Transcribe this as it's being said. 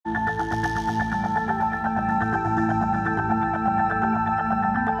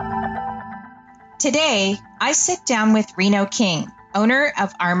Today, I sit down with Reno King, owner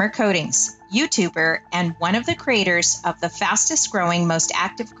of Armor Coatings, YouTuber, and one of the creators of the fastest growing, most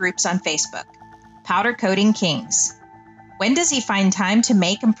active groups on Facebook, Powder Coating Kings. When does he find time to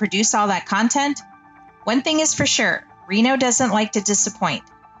make and produce all that content? One thing is for sure, Reno doesn't like to disappoint.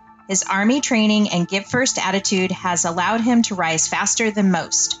 His Army training and give first attitude has allowed him to rise faster than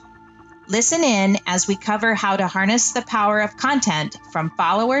most. Listen in as we cover how to harness the power of content from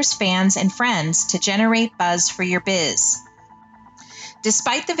followers, fans, and friends to generate buzz for your biz.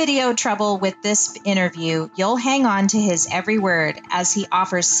 Despite the video trouble with this interview, you'll hang on to his every word as he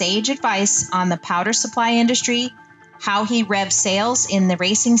offers sage advice on the powder supply industry, how he revs sales in the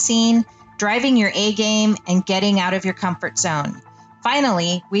racing scene, driving your A game, and getting out of your comfort zone.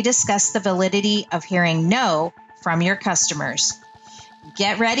 Finally, we discuss the validity of hearing no from your customers.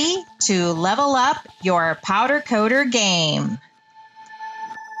 Get ready to level up your powder coater game.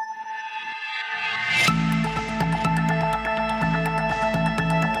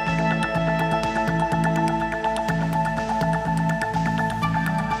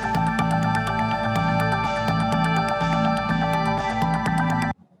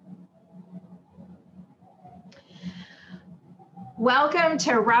 Welcome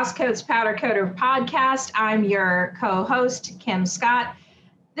to Roscoe's Powder Coater Podcast. I'm your co-host, Kim Scott.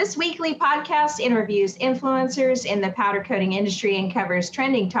 This weekly podcast interviews influencers in the powder coating industry and covers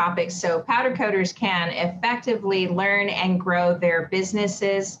trending topics so powder coaters can effectively learn and grow their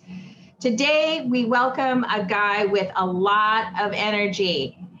businesses. Today, we welcome a guy with a lot of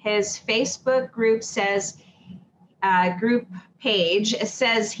energy. His Facebook group page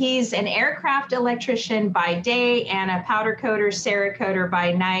says he's an aircraft electrician by day and a powder coater, Cerakoter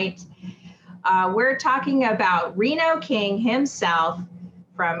by night. We're talking about Reno King himself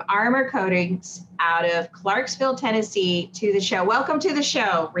from Armor Coatings out of Clarksville, Tennessee, to the show. Welcome to the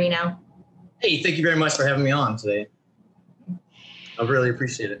show, Reno. Hey, thank you very much for having me on today. I really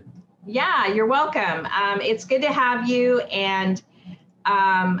appreciate it. Yeah, you're welcome. It's good to have you. And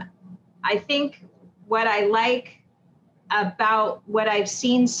I think what I like about what I've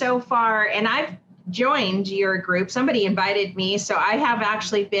seen so far, and I've joined your group. Somebody invited me, so I have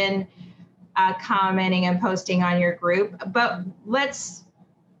actually been commenting and posting on your group. But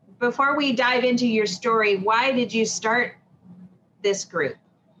before we dive into your story, why did you start this group?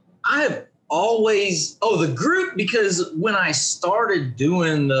 I have always, the group, because when I started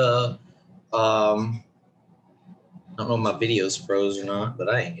doing the, I don't know if my video's froze or not, but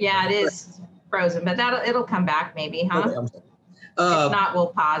Yeah, it is frozen, but it'll come back maybe, huh? Okay, if not, we'll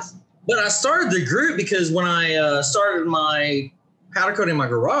pause. But I started the group because when I started my powder coating in my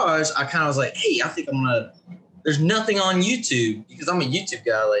garage, I kind of was like, hey, I think there's nothing on YouTube, because I'm a YouTube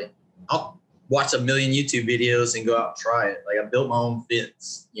guy. Like, I'll watch a million YouTube videos and go out and try it. Like, I built my own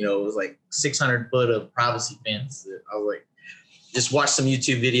fence. It was like 600 foot of privacy fence. I was like, just watch some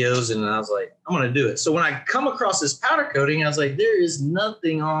YouTube videos, and I was like, I'm going to do it. So when I come across this powder coating, I was like, there is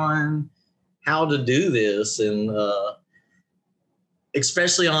nothing on how to do this. And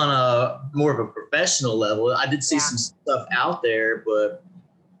especially on a more of a professional level, I did see some stuff out there, but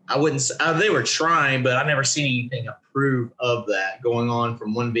they were trying, but I never seen anything approve of that going on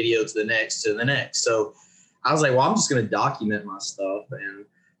from one video to the next to the next. So I was like, well, I'm just going to document my stuff. And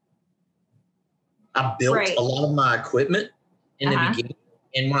I built a lot of my equipment in the beginning.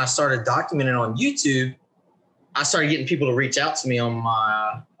 And when I started documenting on YouTube, I started getting people to reach out to me on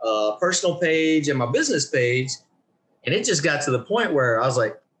my personal page and my business page. And it just got to the point where I was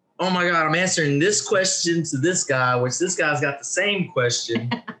like, oh my God, I'm answering this question to this guy, which this guy's got the same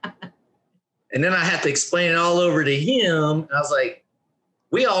question. And then I had to explain it all over to him. And I was like,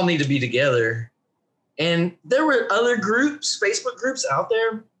 we all need to be together. And there were other groups, Facebook groups out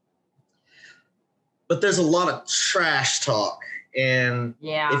there, but there's a lot of trash talk. And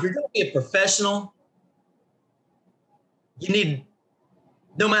if you're going to be a professional, you need,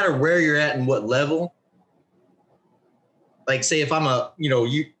 no matter where you're at and what level, like say if I'm a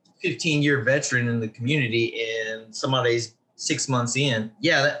 15-year veteran in the community and somebody's 6 months in,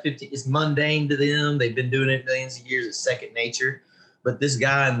 that 50 is mundane to them. They've been doing it millions of years. It's second nature. But this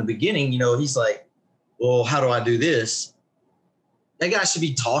guy in the beginning, he's like, well, how do I do this? That guy should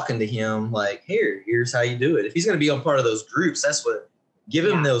be talking to him like, here's how you do it. If he's going to be on part of those groups, give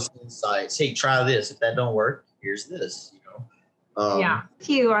him those insights. Hey, try this. If that don't work, here's this, With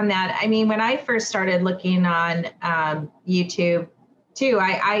you on that. I mean, when I first started looking on YouTube too,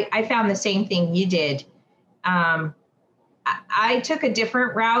 I found the same thing you did. I took a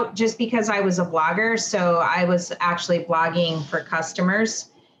different route just because I was a blogger. So I was actually blogging for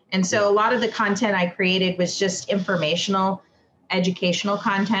customers. And so a lot of the content I created was just informational, educational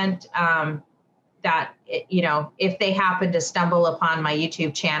content. that, you know, if they happen to stumble upon my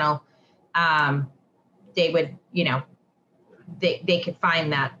YouTube channel, they would, you know, they could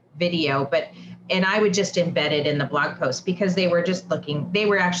find that video, and I would just embed it in the blog post, because they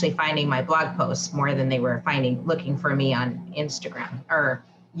were actually finding my blog posts more than they were looking for me on Instagram or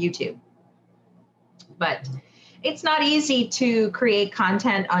YouTube. But it's not easy to create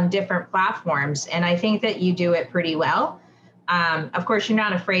content on different platforms, and I think that you do it pretty well. Of course, you're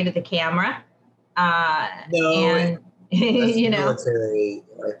not afraid of the camera. No, and you know, military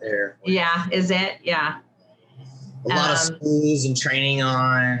right there. Yeah, is it? Yeah. A lot of schools and training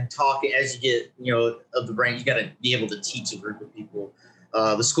on talking as you get, you know, of the brain. You got to be able to teach a group of people.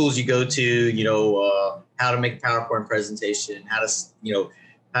 The schools you go to, you know, how to make a PowerPoint presentation, how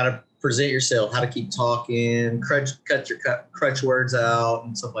to present yourself, how to keep talking, cut your crutch words out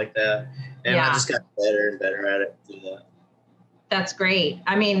and stuff like that. And I just got better and better at it through that. That's great.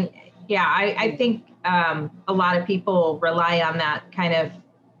 I mean, yeah, I think a lot of people rely on that kind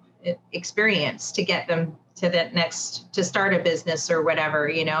of experience to get them to start a business or whatever,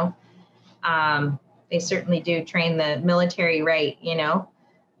 you know. They certainly do train the military right, you know.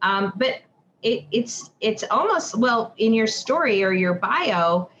 But it's almost, well, in your story or your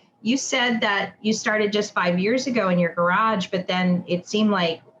bio, you said that you started just 5 years ago in your garage, but then it seemed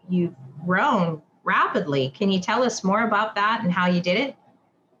like you've grown rapidly. Can you tell us more about that and how you did it?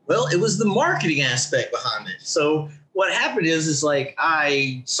 Well, it was the marketing aspect behind it. So what happened is like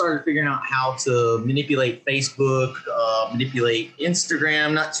I started figuring out how to manipulate Facebook, manipulate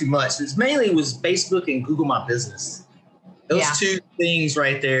Instagram, not too much. It mainly was Facebook and Google My Business. Those two things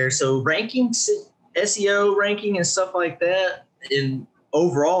right there. So ranking, SEO ranking and stuff like that, and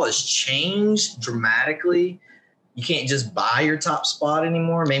overall has changed dramatically. You can't just buy your top spot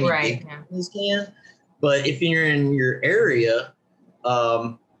anymore. Maybe big companies can. But if you're in your area,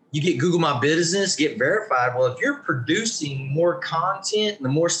 you get Google My Business, get verified. Well, if you're producing more content and the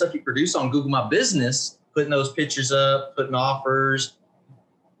more stuff you produce on Google My Business, putting those pictures up, putting offers,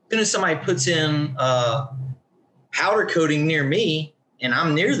 then if somebody puts in powder coating near me and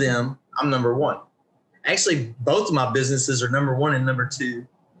I'm near them, I'm number one. Actually, both of my businesses are number one and number two.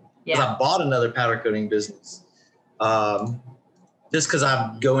 Because I bought another powder coating business. Just because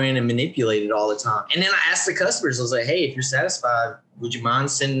I go in and manipulate it all the time. And then I asked the customers, I was like, hey, if you're satisfied, would you mind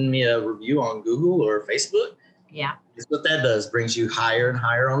sending me a review on Google or Facebook? Yeah. That's what that does, brings you higher and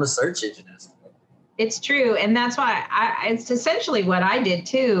higher on the search engine. It's true. And that's why it's essentially what I did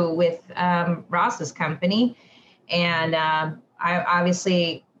too with Ross's company. And I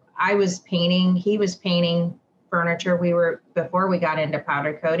was painting, he was painting furniture. Before we got into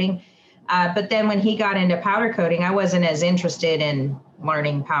powder coating. But then when he got into powder coating, I wasn't as interested in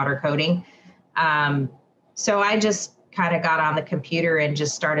learning powder coating. So I just kind of got on the computer and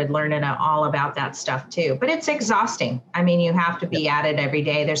just started learning all about that stuff too. But it's exhausting. I mean, you have to be at it every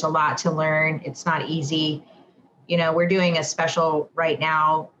day. There's a lot to learn. It's not easy. You know, we're doing a special right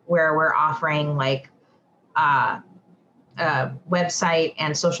now where we're offering like a website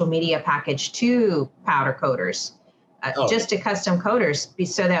and social media package to powder coaters. Just to custom coaters,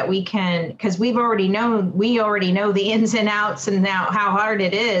 so that we can, because we already know the ins and outs and now how hard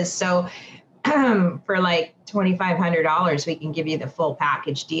it is. So for like $2,500, we can give you the full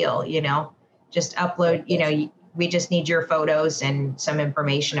package deal, you know, just upload, you know, we just need your photos and some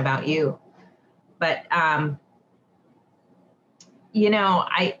information about you. But, you know,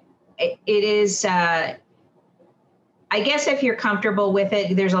 it is, I guess if you're comfortable with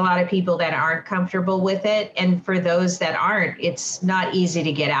it, there's a lot of people that aren't comfortable with it. And for those that aren't, it's not easy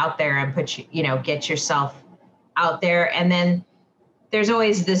to get out there and get yourself out there. And then there's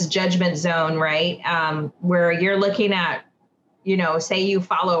always this judgment zone, right? Where you're looking at, you know, say you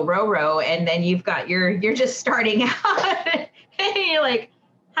follow Roro and then you're just starting out and you're like,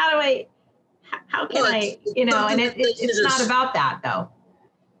 how can I, you know, and it's not about that though.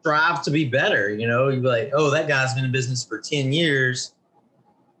 Strive to be better, you know. You'd be like, oh, that guy's been in business for 10 years.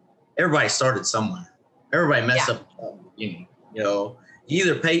 Everybody started somewhere. Everybody messed up at the beginning. You know, you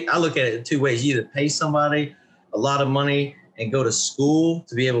either pay, I look at it in two ways. You either pay somebody a lot of money and go to school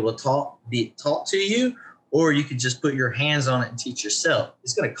to be able to be taught to you, or you could just put your hands on it and teach yourself.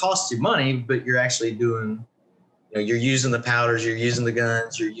 It's going to cost you money, but you're actually doing, you know, you're using the powders, you're using the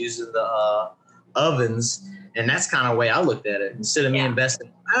guns, you're using the ovens. And that's kind of the way I looked at it. Instead of me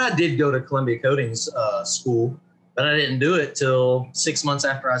investing, I did go to Columbia Coatings school, but I didn't do it till 6 months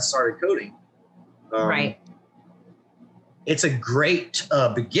after I started coating. Right. It's a great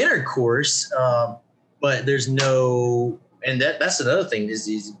beginner course, but there's no, and that's another thing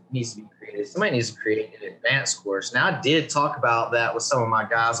that needs to be created. Somebody needs to create an advanced course. Now, I did talk about that with some of my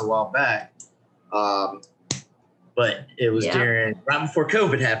guys a while back. But it was right before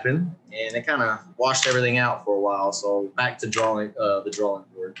COVID happened, and it kind of washed everything out for a while. So back to the drawing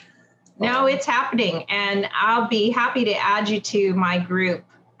board. No, it's happening, and I'll be happy to add you to my group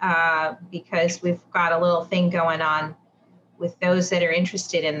because we've got a little thing going on with those that are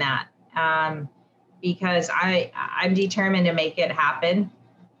interested in that. Because I'm determined to make it happen.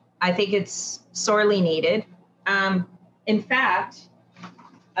 I think it's sorely needed. In fact,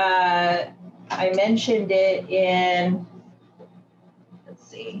 I mentioned it in, let's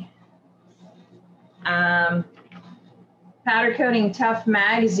see, Powder Coating Tough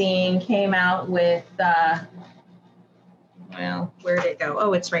magazine came out with, well, where did it go?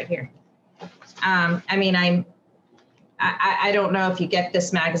 Oh, it's right here. I mean, I don't know if you get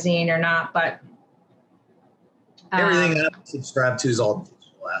this magazine or not, but everything I subscribe to is all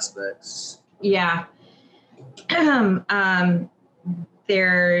digital aspects. Yeah.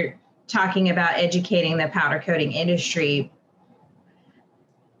 They're talking about educating the powder coating industry.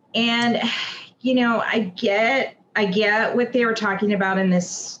 And, you know, I get what they were talking about in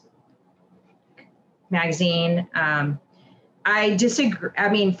this magazine. I disagree. I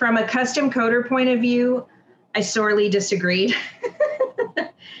mean, from a custom coder point of view, I sorely disagreed.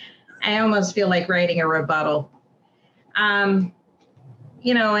 I almost feel like writing a rebuttal.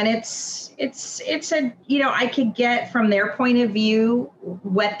 You know, and it's a, you know, I could get from their point of view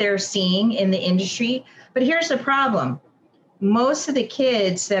what they're seeing in the industry. But here's the problem. Most of the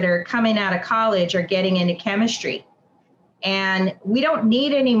kids that are coming out of college are getting into chemistry. And we don't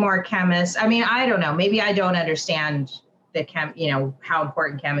need any more chemists. I mean, I don't know. Maybe I don't understand you know, how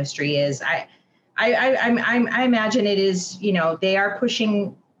important chemistry is. I imagine it is, you know, they are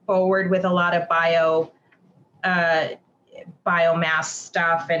pushing forward with a lot of biomass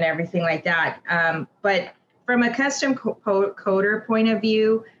stuff and everything like that. But from a custom coder point of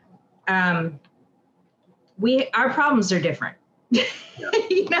view, our problems are different. Yeah.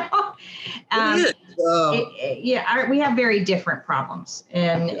 You know, we have very different problems,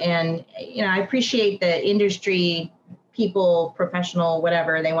 and you know, I appreciate the industry people, professional,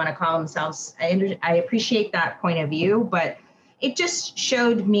 whatever they want to call themselves. I appreciate that point of view, but it just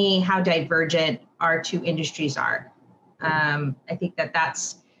showed me how divergent our two industries are. I think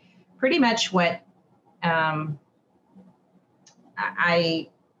that's pretty much what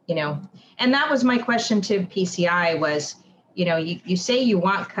you know, and that was my question to PCI was, you know, you say you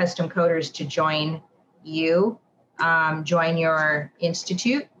want custom coders to join you, join your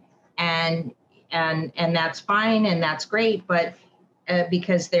institute, and that's fine and that's great, but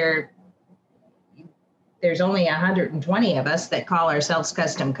because there's only 120 of us that call ourselves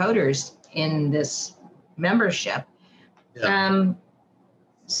custom coders in this membership. Yeah.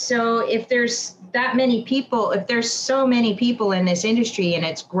 So if there's that many people, if there's so many people in this industry and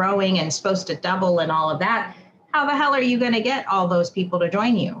it's growing and supposed to double and all of that, how the hell are you going to get all those people to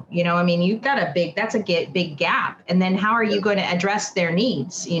join you? You know, I mean, you've got big gap. And then how are you going to address their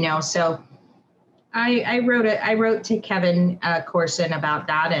needs? You know, so I wrote to Kevin Corson about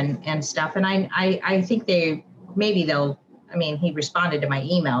that and stuff. And I think he responded to my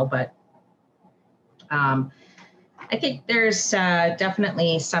email, but I think there's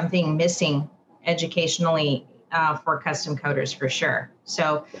definitely something missing educationally for custom coders for sure.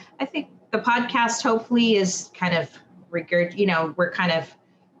 So I think the podcast hopefully is kind of we're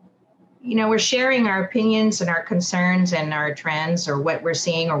sharing our opinions and our concerns and our trends or what we're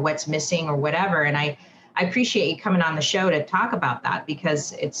seeing or what's missing or whatever. And I appreciate you coming on the show to talk about that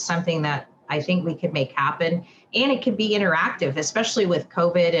because it's something that I think we could make happen, and it could be interactive, especially with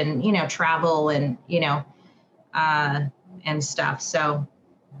COVID and, you know, travel and, you know, and stuff. So,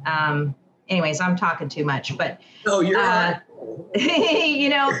 anyways, I'm talking too much, but you're right. You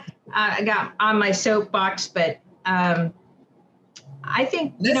know, I got on my soapbox, but I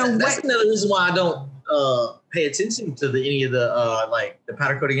think that's another reason why I don't pay attention to any of the like the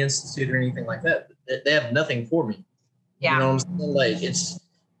Powder Coating Institute or anything like that. They have nothing for me. Yeah, you know what I'm saying? Like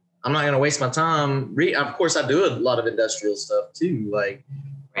I'm not going to waste my time. Of course, I do a lot of industrial stuff too. Like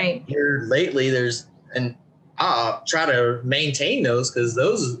here lately, and I'll try to maintain those because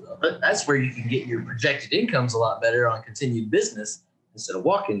that's where you can get your projected incomes a lot better on continued business instead of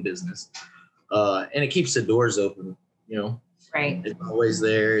walk-in business. And it keeps the doors open, you know. Right. It's always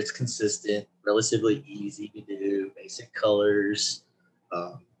there. It's consistent, relatively easy to do, basic colors.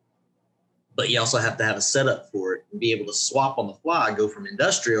 But you also have to have a setup for it and be able to swap on the fly, go from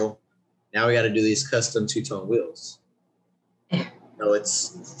industrial. Now we got to do these custom two-tone wheels. So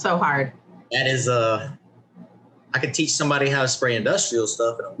it's so hard. That is I could teach somebody how to spray industrial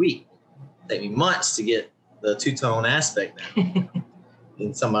stuff in a week. It'd take me months to get the two-tone aspect down.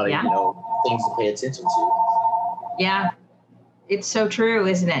 in somebody, you know, things to pay attention to. Yeah, it's so true,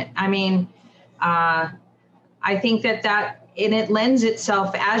 isn't it? I mean, I think that and it lends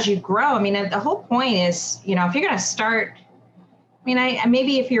itself as you grow. I mean, the whole point is, you know, if you're going to start, I mean,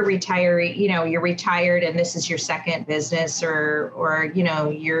 maybe if you're retiring, you know, you're retired and this is your second business, or you know,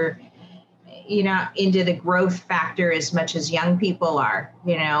 you're into the growth factor as much as young people are,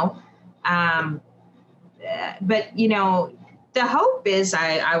 you know. But you know, the hope is,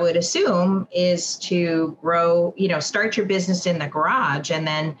 I would assume, is to grow, you know, start your business in the garage and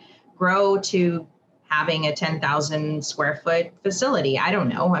then grow to having a 10,000 square foot facility. I don't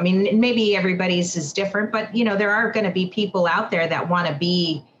know. I mean, maybe everybody's is different, but you know, there are going to be people out there that want to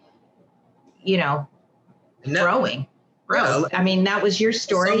be, you know, growing. Growth. I mean, that was your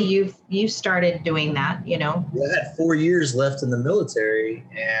story. You started doing that, you know. I had 4 years left in the military,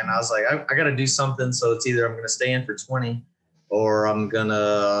 and I was like, I got to do something. So it's either I'm going to stay in for 20, or I'm going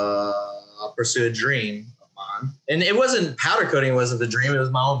to pursue a dream of mine. And it wasn't powder coating wasn't the dream. It was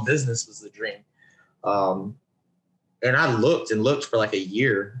my own business was the dream. And I looked for like a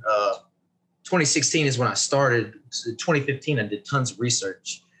year. 2016 is when I started. So 2015, I did tons of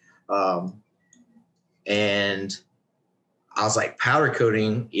research. And I was like, powder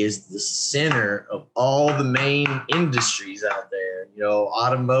coating is the center of all the main industries out there, you know,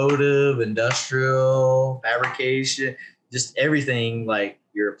 automotive, industrial, fabrication, just everything, like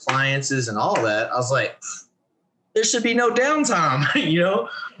your appliances and all that. I was like, there should be no downtime, you know?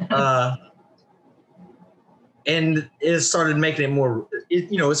 And it started making it more,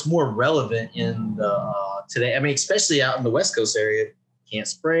 you know, it's more relevant in today. I mean, especially out in the West Coast area, can't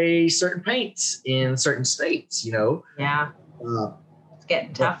spray certain paints in certain states, you know? Yeah. It's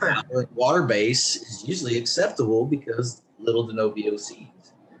getting tougher. Water base is usually acceptable because little to no VOCs.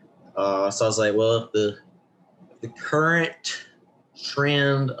 So I was like, well, if the current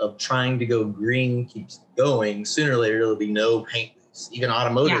trend of trying to go green keeps going, sooner or later there'll be no paint base. Even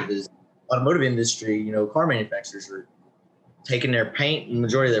automotive industry, you know, car manufacturers are taking their paint, the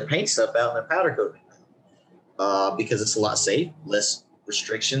majority of their paint stuff out and they're powder coating because it's a lot safe, less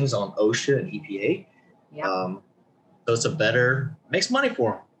restrictions on OSHA and EPA. Yeah. So it's makes money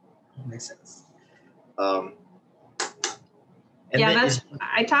for them. Makes sense. I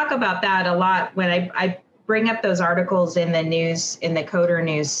talk about that a lot when I bring up those articles in the news, in the coder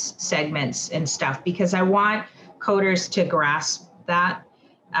news segments and stuff, because I want coders to grasp that.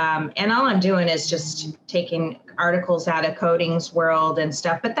 And all I'm doing is just taking articles out of Coding's World and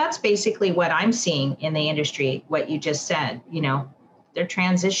stuff. But that's basically what I'm seeing in the industry, what you just said. You know, they're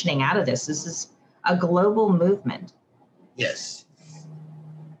transitioning out of this. This is a global movement. Yes.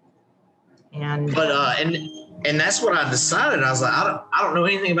 And that's what I decided. I was like, I don't know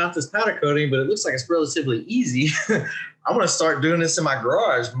anything about this powder coating, but it looks like it's relatively easy. I'm going to start doing this in my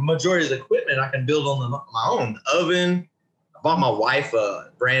garage. Majority of the equipment I can build on my own. Oven. I bought my wife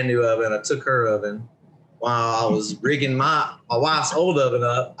a brand new oven. I took her oven while I was rigging my wife's old oven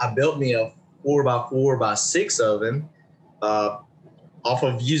up. I built me a 4x4x6 oven off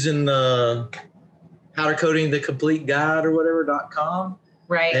of using the powder coating the complete guide or whatever.com.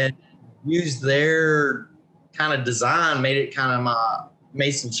 Right. And used their kind of design, made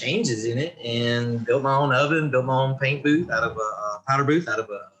some changes in it and built my own oven, built my own paint booth out of a powder booth out of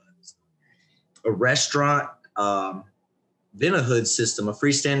a restaurant Ventahood system, a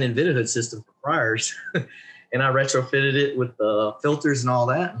freestanding Ventahood system for fryers. And I retrofitted it with the filters and all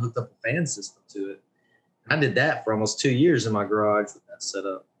that and hooked up a fan system to it. I did that for almost 2 years in my garage with that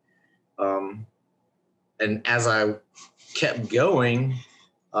setup. And as I kept going,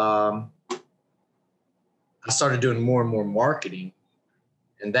 I started doing more and more marketing,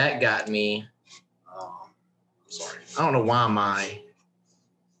 and that got me. Sorry, I don't know why my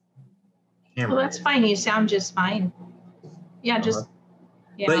camera. Well, that's fine. You sound just fine. Yeah, just.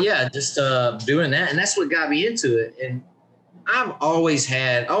 Yeah. But yeah, just doing that, and that's what got me into it. And I've always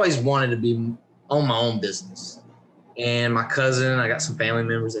wanted to be on my own business. And my cousin, I got some family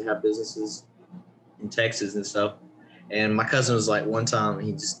members that have businesses in Texas and stuff. And my cousin was like, one time,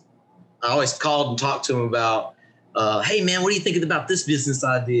 I always called and talked to him about, hey man, what are you thinking about this business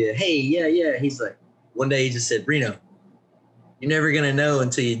idea? Hey, yeah. He's like, one day he just said, Reno, you're never going to know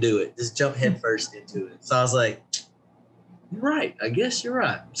until you do it. Just jump headfirst into it. So I was like, you're right. I guess you're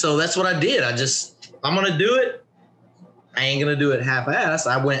right. So that's what I did. I'm going to do it. I ain't going to do it half-assed.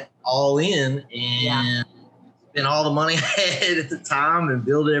 I went all in and spent all the money I had at the time and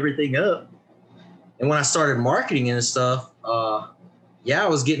built everything up. And when I started marketing and stuff, I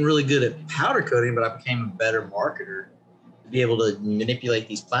was getting really good at powder coating, but I became a better marketer to be able to manipulate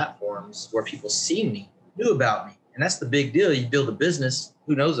these platforms where people see me, knew about me. And that's the big deal. You build a business,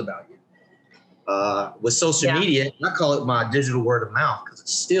 who knows about you? With social media, I call it my digital word of mouth because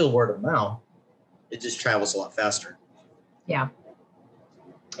it's still word of mouth. It just travels a lot faster. Yeah.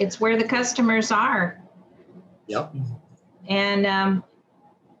 It's where the customers are. Yep. And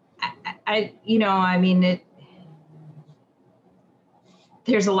I mean,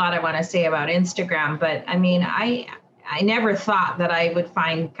 there's a lot I want to say about Instagram, but I mean, I never thought that I would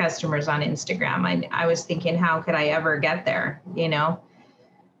find customers on Instagram. I was thinking, how could I ever get there, you know?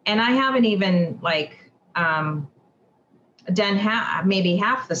 And I haven't even done maybe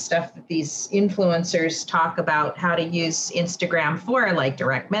half the stuff that these influencers talk about how to use Instagram for, like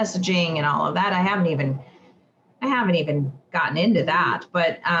direct messaging and all of that. I haven't even gotten into that,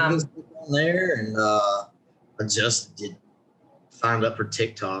 but on there, and I just signed up for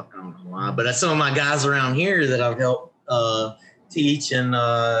TikTok. I don't know why, but that's some of my guys around here that I've helped teach and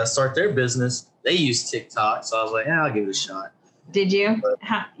start their business. They use TikTok, so I was like, yeah, I'll give it a shot. Did you? But,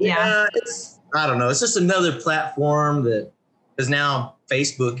 yeah, I don't know. It's just another platform that, because now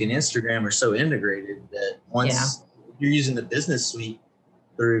Facebook and Instagram are so integrated that once you're using the business suite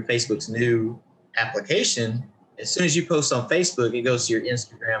through Facebook's new application, as soon as you post on Facebook, it goes to your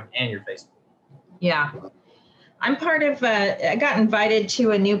Instagram and your Facebook. Yeah. I'm part of, I got invited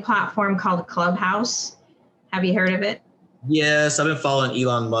to a new platform called Clubhouse. Have you heard of it? Yes, I've been following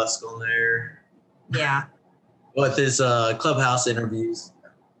Elon Musk on there. Yeah. With his Clubhouse interviews.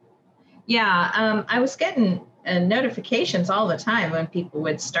 Yeah, I was getting notifications all the time when people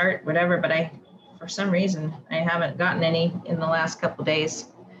would start whatever, but for some reason, I haven't gotten any in the last couple of days.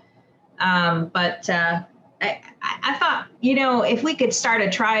 But I thought, if we could start a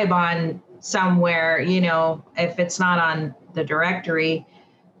tribe on somewhere, if it's not on the directory,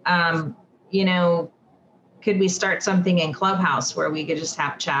 could we start something in Clubhouse where we could just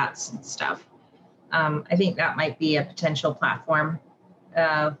have chats and stuff? I think that might be a potential platform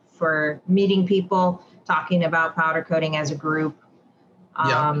for meeting people, talking about powder coating as a group,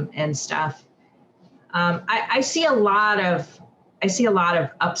 and stuff. I see a lot of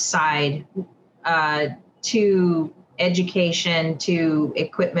upside to education, to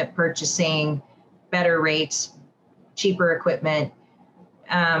equipment purchasing, better rates, cheaper equipment.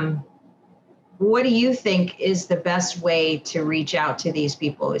 What do you think is the best way to reach out to these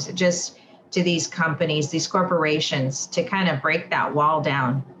people? Is it just to these companies, these corporations, to kind of break that wall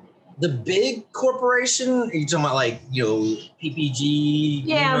down? The big corporation, are you talking about PPG?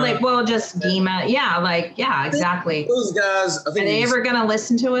 Yeah, GEMA? Just GEMA. Yeah, exactly. Those guys, I think, are they ever going to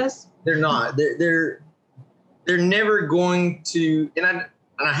listen to us? They're not. They're never going to. And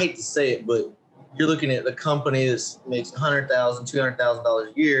I hate to say it, but you're looking at the company that makes $100,000, $200,000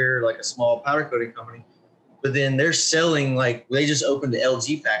 a year, like a small powder coating company. But then they're selling, they just opened the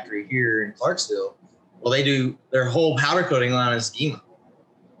LG factory here in Clarksville. Well, they do, their whole powder coating line is GEMA.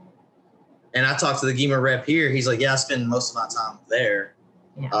 And I talked to the GEMA rep here. He's like, yeah, I spend most of my time there.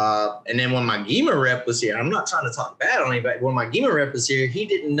 Yeah. And then when my GEMA rep was here, I'm not trying to talk bad on anybody. When my GEMA rep was here, he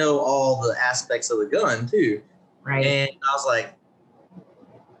didn't know all the aspects of the gun too. Right. And I was like,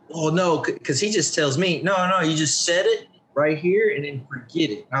 oh no, because he just tells me, no, you just set it right here and then forget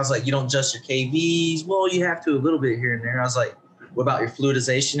it. And I was like, you don't adjust your KVs? Well, you have to a little bit here and there. I was like, what about your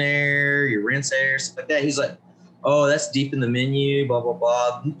fluidization air, your rinse air, stuff like that? He's like, oh, that's deep in the menu, blah, blah,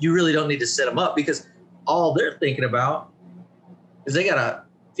 blah. You really don't need to set them up because all they're thinking about is they got a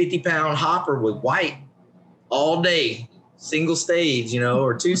 50-pound hopper with white all day, single stage,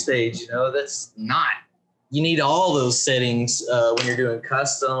 or two stage, that's not. You need all those settings when you're doing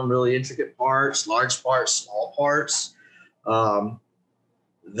custom, really intricate parts, large parts, small parts.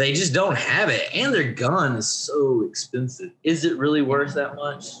 They just don't have it. And their gun is so expensive. Is it really worth that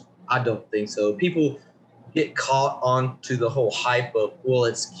much? I don't think so. People get caught onto the whole hype of, well,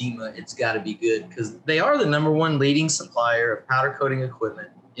 it's GEMA, it's got to be good, because they are the number one leading supplier of powder coating equipment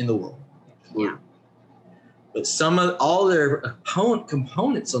in the world. Yeah. But all their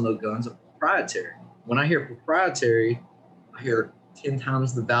components on those guns are proprietary. When I hear proprietary, I hear 10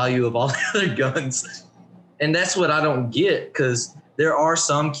 times the value of all the other guns. And that's what I don't get, because there are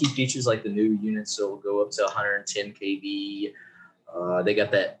some key features like the new units that will go up to 110 kV. They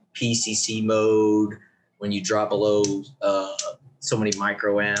got that PCC mode when you drop below so many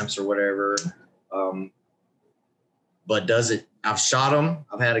microamps or whatever. But does it? I've shot them.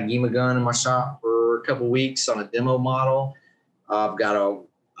 I've had a GEMA gun in my shop for a couple of weeks on a demo model. I've got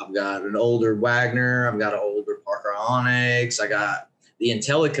an older Wagner. I've got an older Parker Onyx. I got the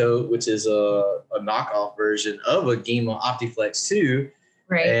IntelliCoat, which is a knockoff version of a GEMA OptiFlex 2.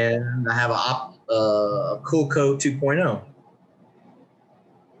 Right. And I have a Cool Coat 2.0.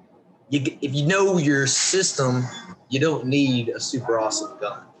 if you know your system, you don't need a super awesome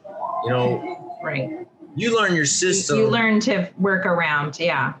gun. You know, right. You learn your system. You learn to work around.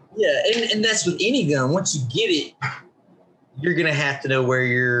 Yeah. Yeah. And that's with any gun. Once you get it, you're going to have to know where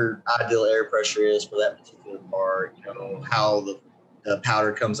your ideal air pressure is for that particular part, you know, how the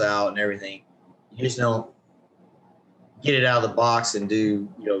powder comes out and everything. You just don't get it out of the box and do,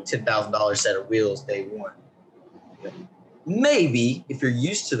 you know, $10,000 set of wheels day one. Maybe if you're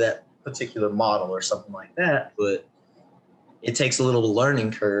used to that particular model or something like that, but it takes a little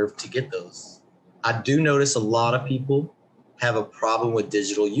learning curve to get those. I do notice a lot of people have a problem with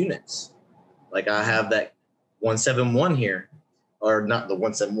digital units. Like I have that 171 here, or not the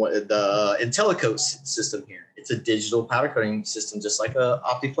 171, the IntelliCoat system here. It's a digital powder coating system, just like a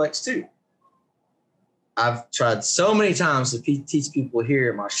Optiflex 2. I've tried so many times to teach people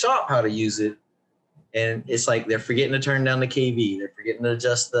here at my shop how to use it, and it's like they're forgetting to turn down the KV. They're forgetting to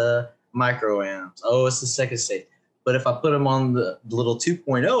adjust the microamps. Oh, it's the second stage. But if I put them on the little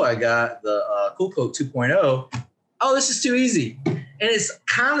 2.0 I got, the CoolCoat 2.0, oh, this is too easy. And it's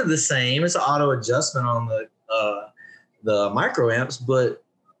kind of the same. It's an auto adjustment on the microamps, but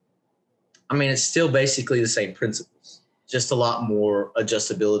I mean, it's still basically the same principles, just a lot more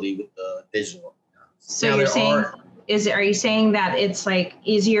adjustability with the digital. So now, you're saying, are you saying that it's like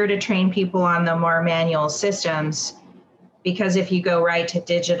easier to train people on the more manual systems? Because if you go right to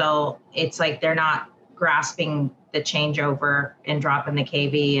digital, it's like they're not grasping the changeover and dropping the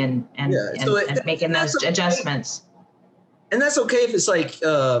KV and making those adjustments. And that's okay if it's like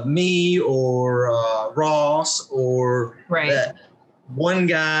me or Ross or that one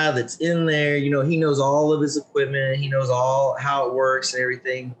guy that's in there, you know, he knows all of his equipment. He knows all how it works and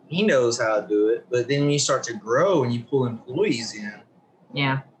everything. He knows how to do it. But then when you start to grow and you pull employees in,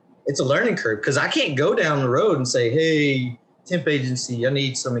 it's a learning curve, because I can't go down the road and say, hey, temp agency, I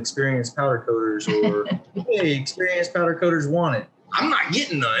need some experienced powder coaters, or hey, experienced powder coaters wanted. I'm not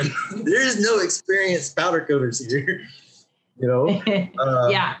getting none. There's no experienced powder coaters here, you know?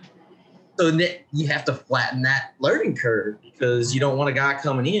 So you have to flatten that learning curve, because you don't want a guy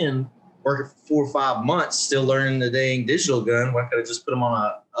coming in working for 4 or 5 months still learning the dang digital gun. Why can't I just put him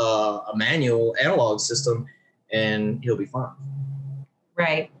on a manual analog system and he'll be fine?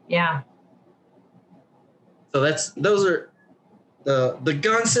 Right. Yeah. So those are the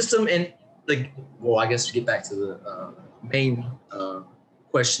gun system, and I guess to get back to the main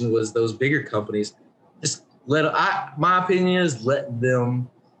question was those bigger companies. Just my opinion is let them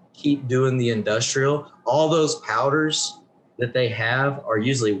keep doing the industrial. All those powders that they have are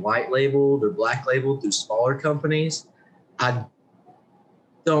usually white labeled or black labeled through smaller companies. I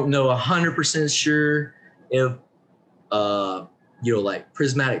don't know 100% sure if like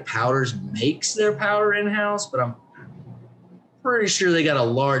Prismatic Powders makes their powder in-house, but I'm pretty sure they got a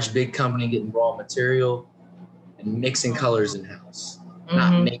large big company getting raw material and mixing colors in-house,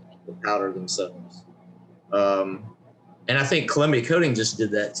 not making the powder themselves. And I think Columbia Coating just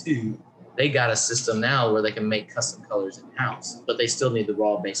did that too. They got a system now where they can make custom colors in-house, but they still need the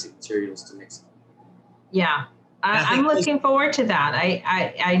raw basic materials to mix it. Yeah, I'm looking forward to that.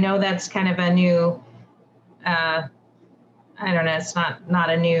 I know that's kind of a new, I don't know, it's not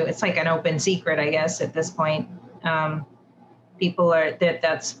a new, it's like an open secret, I guess, at this point. People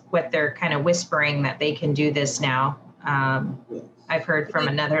that's what they're kind of whispering, that they can do this now. I've heard from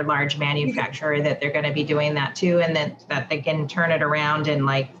another large manufacturer that they're going to be doing that too, and that they can turn it around in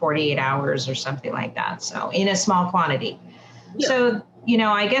like 48 hours or something like that. So in a small quantity. Yeah. So,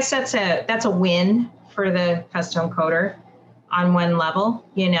 I guess that's a win for the custom coater on one level,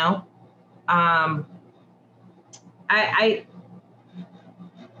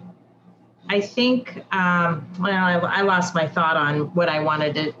 I think, I lost my thought on what I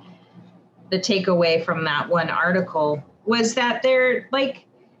wanted to take away from that one article was that they're like,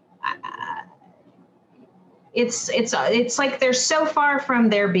 it's like they're so far from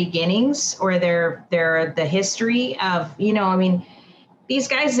their beginnings or the history of, these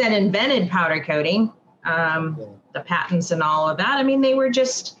guys that invented powder coating, the patents and all of that.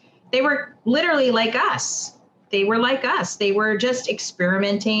 They were literally like us. They were like us. They were just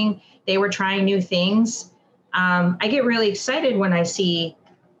experimenting. They were trying new things. I get really excited when I see,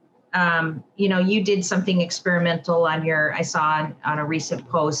 you did something experimental I saw on a recent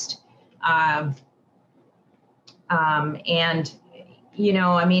post. And, I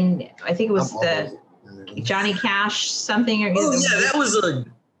think it was the Johnny Cash something. That was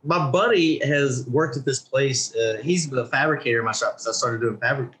my buddy has worked at this place. He's a fabricator in my shop because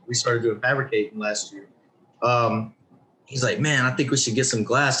we started doing fabricating last year. He's like, man, I think we should get some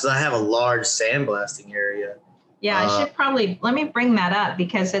glass because I have a large sandblasting area. Yeah, I should probably, let me bring that up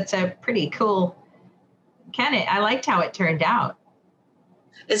because it's a pretty cool, I liked how it turned out.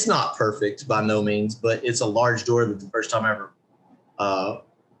 It's not perfect by no means, but it's a large door that the first time I ever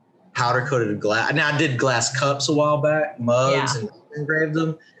powder coated glass. Now I did glass cups a while back, mugs, and engraved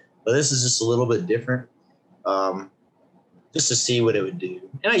them, but this is just a little bit different, just to see what it would do.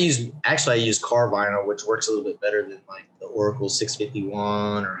 And I use car vinyl, which works a little bit better than like the Oracle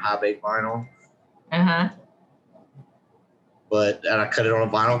 651 or high bake vinyl. But and I cut it on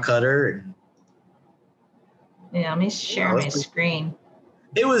a vinyl cutter. And, yeah, let me share my screen.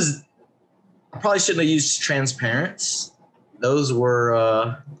 I probably shouldn't have used transparents. Those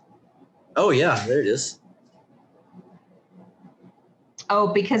were, oh yeah, there it is. Oh,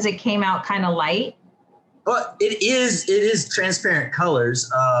 because it came out kind of light? But it is transparent colors.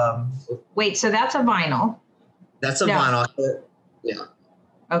 Wait, so that's a vinyl? That's a vinyl. Yeah.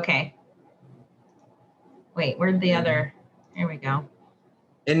 Okay. Wait, where'd the other? Here we go.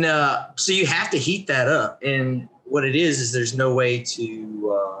 And so you have to heat that up. And what it is there's no way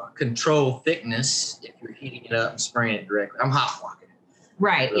to control thickness if you're heating it up and spraying it directly. I'm hot flocking it.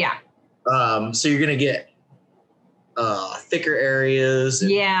 Right, yeah. So you're going to get thicker areas.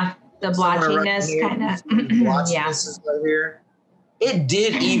 Yeah, the blotchiness kind of. Blotchiness is right here. It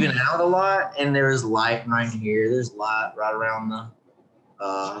did even out a lot, and there's light right here. There's light right around the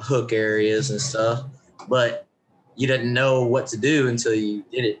hook areas and stuff. But you didn't know what to do until you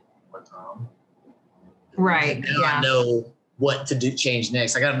did it one time. Right. Now I know what to do, change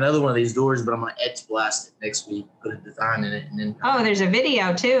next. I got another one of these doors, but I'm going to etch blast it next week, put a design in it. And then. Oh, there's a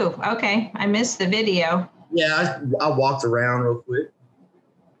video too. Okay. I missed the video. Yeah, I walked around real quick.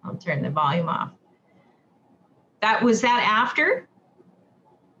 I'll turn the volume off. Was that after?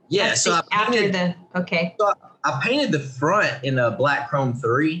 Yeah. So I painted the front in a black chrome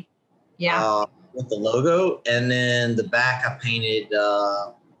 3. Yeah. With the logo, and then the back I painted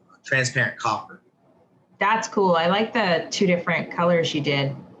transparent copper. That's cool. I like the 2 different colors you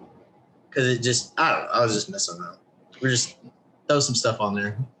did. Because it just, I don't know, I was just messing around. We're just throw some stuff on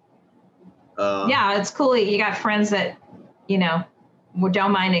there. Yeah, it's cool. You got friends that,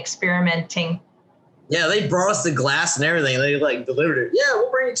 don't mind experimenting. Yeah, they brought us the glass and everything. They like delivered it. Yeah, we'll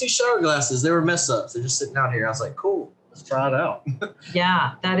bring you 2 shower glasses. They were mess ups. They're just sitting out here. I was like, cool, let's try it out.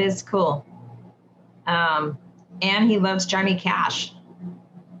 Yeah, that is cool. And he loves Johnny Cash.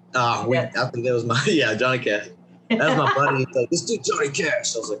 I think that was Johnny Cash. That was my buddy. He's like, let's do Johnny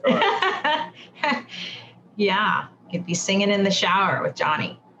Cash. I was like, all right. Yeah, could be singing in the shower with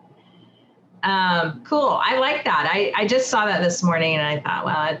Johnny. Cool. I like that. I just saw that this morning and I thought,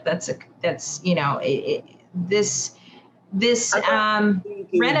 well, this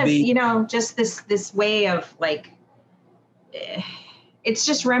way of like, it's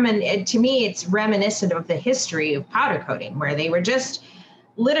just to me, it's reminiscent of the history of powder coating, where they were just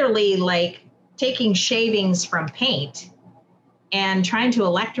literally like taking shavings from paint and trying to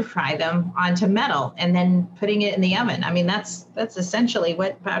electrify them onto metal and then putting it in the oven. I mean, that's essentially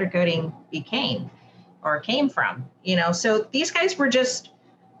what powder coating came from, So these guys were just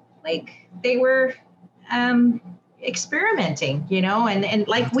like, they were experimenting, and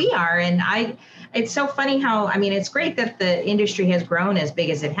like we are. And it's so funny how, it's great that the industry has grown as big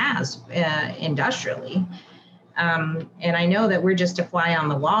as it has industrially. And I know that we're just a fly on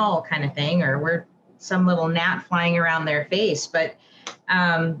the wall kind of thing, or we're some little gnat flying around their face. But,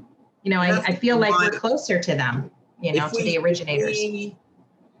 I feel like we're closer to them, to the originators.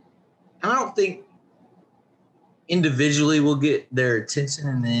 I don't think individually we'll get their attention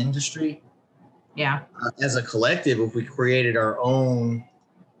in the industry. Yeah. As a collective, if we created our own,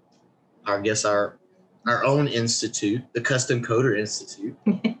 our own institute, the Custom Coater Institute,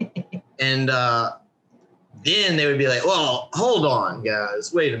 and then they would be like, well, hold on,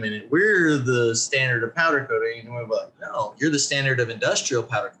 guys, wait a minute. We're the standard of powder coating. And we're like, no, you're the standard of industrial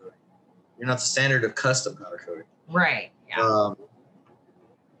powder coating. You're not the standard of custom powder coating. Right. Yeah.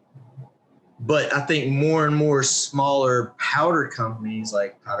 But I think more and more smaller powder companies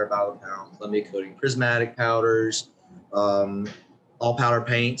like Powder by the Pound, Columbia Coating, Prismatic Powders, All Powder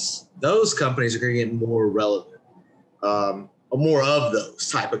Paints, those companies are going to get more relevant, more of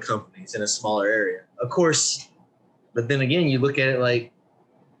those type of companies in a smaller area. Of course, but then again, you look at it like,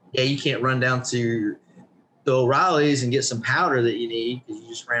 yeah, you can't run down to O'Reilly's and get some powder that you need because you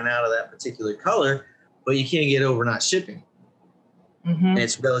just ran out of that particular color, but you can't get overnight shipping. Mm-hmm. And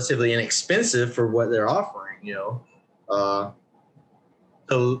it's relatively inexpensive for what they're offering,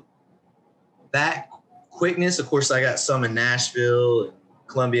 so that quickness, of course, I got some in Nashville, and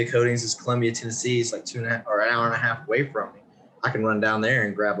Columbia Coatings is Columbia, Tennessee. It's like 2.5 or an hour and a half away from me. I can run down there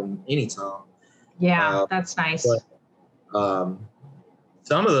and grab them anytime. Yeah, that's nice. But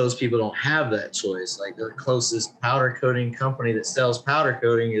some of those people don't have that choice. Like the closest powder coating company that sells powder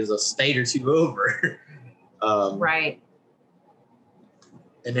coating is a state or two over. Right.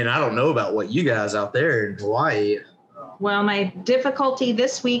 And then I don't know about what you guys out there in Hawaii. Well, my difficulty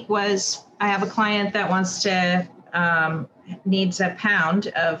this week was I have a client that wants to, needs a pound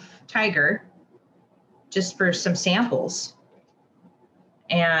of Tiger just for some samples.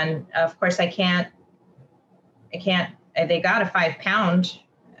 And of course they got a 5 pound,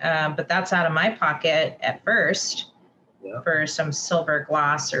 but that's out of my pocket at first for some silver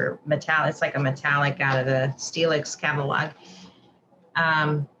gloss or metallic. It's like a metallic out of the Steelix catalog.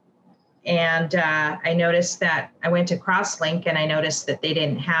 And I noticed that I went to Crosslink and I noticed that they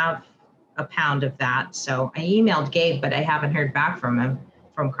didn't have a pound of that. So I emailed Gabe, but I haven't heard back from him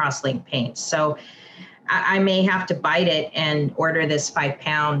from Crosslink Paints. So I may have to bite it and order this 5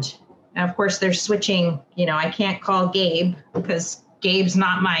 pound. And of course they're switching, I can't call Gabe because Gabe's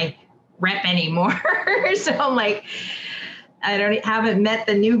not my rep anymore. So I'm like, haven't met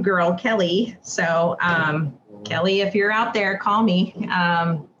the new girl, Kelly. So Kelly, if you're out there, call me.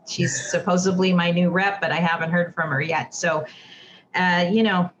 She's supposedly my new rep, but I haven't heard from her yet. So,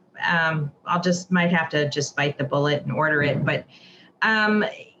 I'll might have to just bite the bullet and order it. But,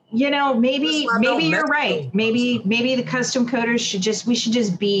 maybe you're right. Maybe the custom coaters should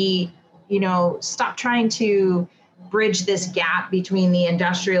just be, stop trying to bridge this gap between the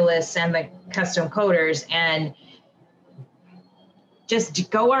industrialists and the custom coaters and just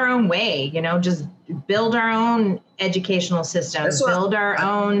go our own way, just build our own educational system, build our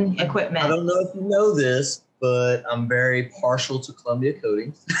own equipment. I don't know if you know this, but I'm very partial to Columbia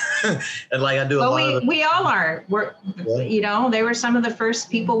Coatings. And like I do we all are. They were some of the first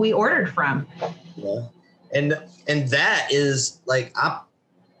people we ordered from. Yeah. And that is like,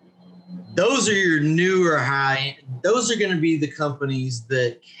 those are your newer high, those are going to be the companies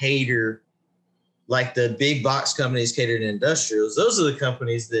that cater, like the big box companies cater to industrials. Those are the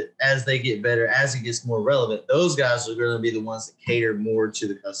companies that, as they get better, as it gets more relevant, those guys are going to be the ones that cater more to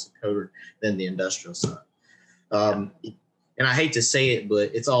the custom coater than the industrial side. And I hate to say it,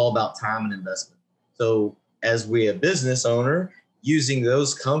 but it's all about time and investment. So as a business owner, using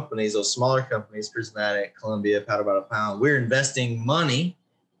those companies, those smaller companies, Prismatic, Columbia, Powder by the Pound, we're investing money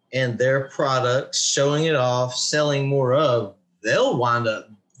in their products, showing it off, selling more of. They'll wind up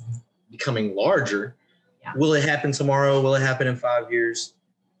becoming larger. Yeah. Will it happen tomorrow? Will it happen in 5 years?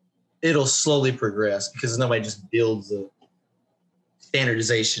 It'll slowly progress because nobody just builds a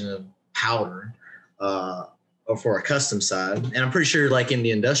standardization of powder or for a custom side. And I'm pretty sure like in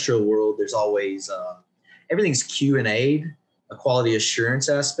the industrial world, there's always everything's Q&A'd, a quality assurance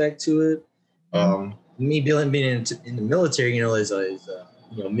aspect to it. Me being in the military, there's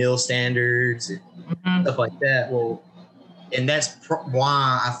mill standards and stuff like that. Well, and that's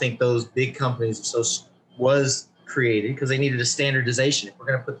why I think those big companies was created, because they needed a standardization. If we're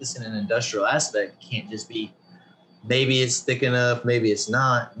going to put this in an industrial aspect, it can't just be maybe it's thick enough, maybe it's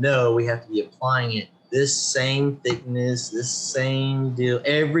not. No, we have to be applying it this same thickness, this same deal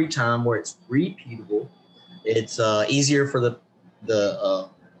every time, where it's repeatable. It's easier for the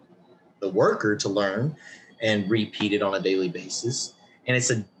worker to learn and repeat it on a daily basis. And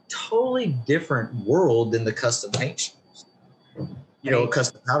it's a totally different world than the custom paint shops,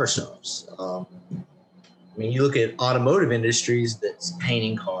 custom powder shops. You look at automotive industries that's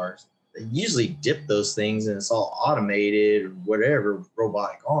painting cars, they usually dip those things and it's all automated or whatever,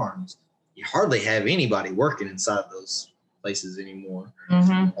 robotic arms. You hardly have anybody working inside those places anymore.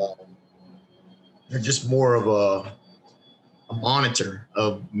 They're just more of a monitor,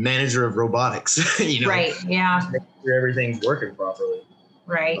 a manager of robotics, Right. Yeah. Make sure everything's working properly.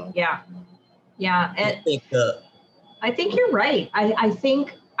 Right. Yeah. I think you're right. I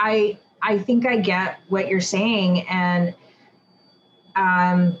think I get what you're saying. And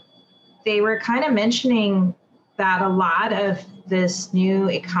they were kind of mentioning that a lot of this new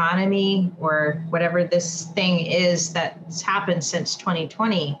economy or whatever this thing is that's happened since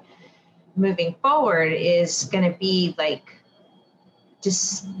 2020 moving forward is going to be like,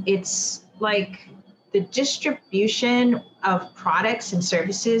 it's like the distribution of products and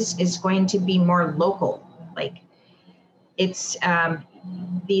services is going to be more local. Like it's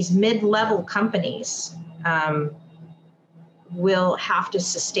these mid-level companies will have to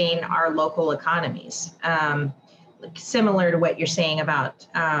sustain our local economies. Similar to what you're saying about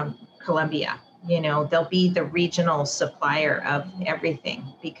Columbia, they'll be the regional supplier of everything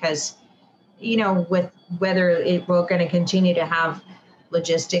because, with whether we're going to continue to have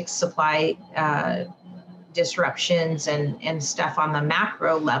logistics supply disruptions and stuff on the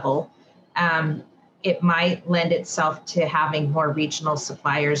macro level, it might lend itself to having more regional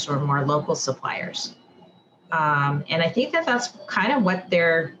suppliers or more local suppliers. And I think that that's kind of what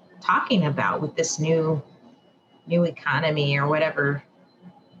they're talking about with this new economy or whatever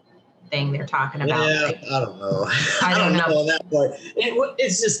thing they're talking about. Yeah, like, I don't know. I don't know. On that part.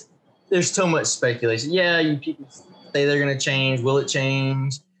 It's just, there's so much speculation. Yeah, you people say they're going to change. Will it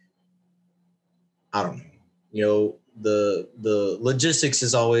change? I don't know. You know, the logistics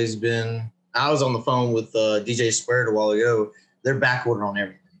has always been. I was on the phone with DJ Squared a while ago. They're back ordered on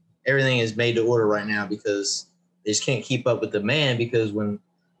everything. Everything is made to order right now because they just can't keep up with demand, because when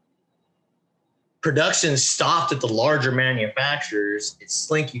production stopped at the larger manufacturers, it's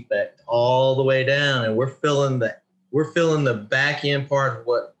Slinky effect all the way down, and we're filling the back end part of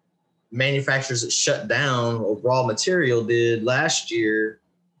what manufacturers that shut down of raw material did last year.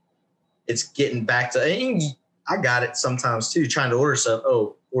 It's getting back to, I got it sometimes too, trying to order stuff.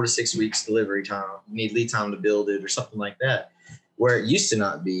 4 to 6 weeks delivery time. You need lead time to build it or something like that. Where it used to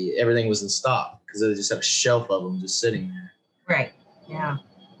not be, everything was in stock because they just had a shelf of them just sitting there. Right. Yeah.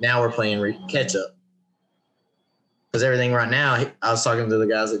 Now we're playing catch up. Because everything right now, I was talking to the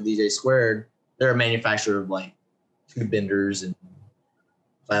guys at DJ Squared. They're a manufacturer of like tube benders and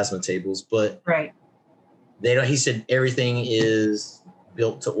plasma tables, but right. They don't. He said everything is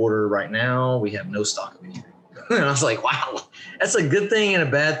built to order right now. We have no stock of anything. And I was like, wow, that's a good thing and a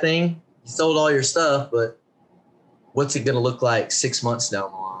bad thing. You sold all your stuff, but what's it going to look like 6 months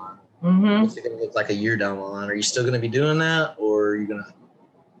down the line? Mm-hmm. What's it going to look like a year down the line? Are you still going to be doing that, or are you going to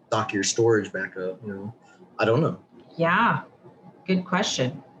stock your storage back up? You know, I don't know. Yeah, good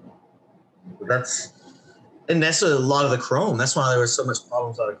question. But that's a lot of the chrome. That's why there was so much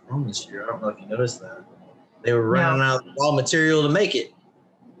problems out of chrome this year. I don't know if you noticed that. They were running out of raw material to make it.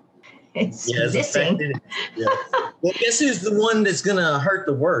 It's missing. Yeah. Well, guess who's the one that's going to hurt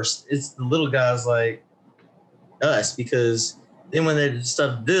the worst? It's the little guys like us, because then when the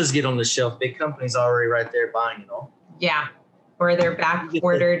stuff does get on the shelf, big companies already right there buying it all. Yeah. Or they're back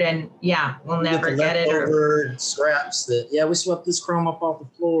ordered and we'll never get it. Or scraps that, we swept this chrome up off the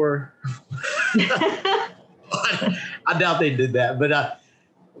floor. I doubt they did that,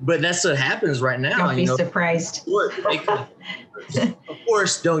 but that's what happens right now. Don't be surprised. Of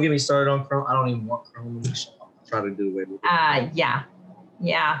course, don't get me started on chrome. I don't even want chrome in the shop. I try to do away with it. Yeah.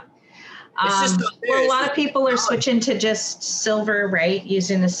 It's just a lot of people are switching to just silver, right?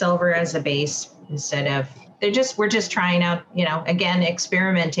 Using the silver as a base instead of we're just trying out, again,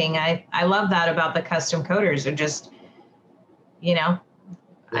 experimenting. I love that about the custom coaters. They're just, I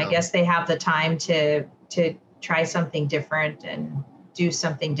guess they have the time to try something different and do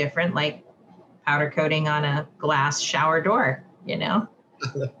something different, like powder coating on a glass shower door,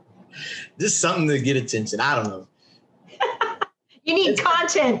 Just something to get attention. I don't know. You need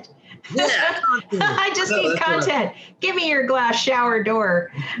content. Yeah, content. I just need content. Give me your glass shower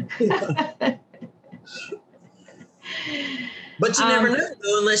door. But you never know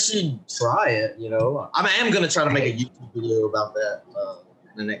unless you try it, I am going to try to make a YouTube video about that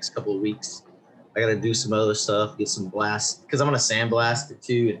in the next couple of weeks. I got to do some other stuff, get some blast, because I'm going to sandblast it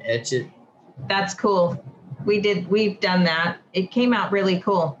too and etch it. That's cool. We've done that. It came out really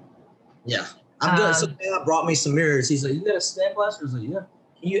cool. Yeah. I'm good. So Dad brought me some mirrors. He's like, you got a sandblaster? I was like, yeah.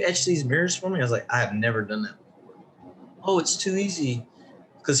 Can you etch these mirrors for me? I was like, I have never done that before. Oh, it's too easy.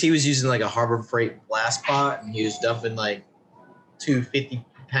 Because he was using like a Harbor Freight blast pot, and he was dumping like 2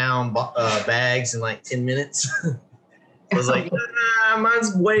 50-pound bags in like 10 minutes. I was like,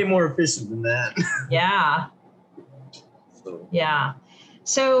 mine's way more efficient than that. Yeah.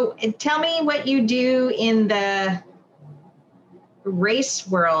 So tell me what you do in the race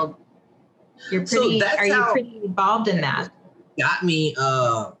world. Are you pretty involved in that? Got me.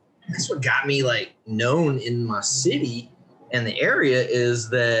 That's what got me like known in my city and the area, is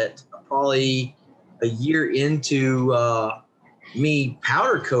that probably a year into me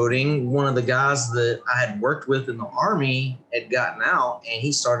powder coating, one of the guys that I had worked with in the Army had gotten out, and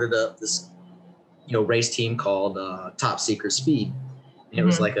he started up this, race team called Top Secret Speed. And it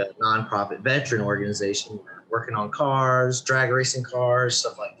was like a nonprofit veteran organization working on cars, drag racing cars,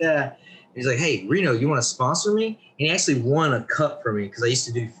 stuff like that. He's like, hey, Reno, you want to sponsor me? And he actually won a cup for me, because I used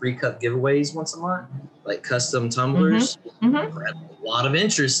to do free cup giveaways once a month, like custom tumblers. I had a lot of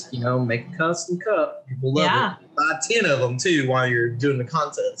interest, make a custom cup. People love it. Buy 10 of them too while you're doing the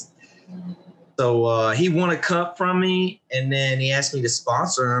contest. So he won a cup from me, and then he asked me to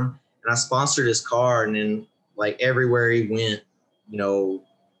sponsor him, and I sponsored his car. And then like everywhere he went,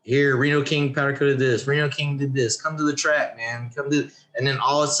 here, Reno King powder coated this, Reno King did this, come to the track, man, and then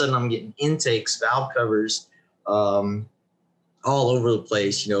all of a sudden I'm getting intakes, valve covers, all over the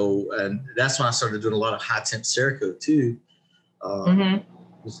place, and that's when I started doing a lot of high temp Cerakote too.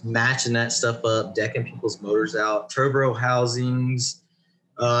 Just matching that stuff up, decking people's motors out, turbo housings.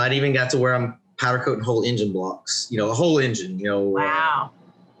 I'd even got to where I'm powder coating whole engine blocks, a whole engine, Wow.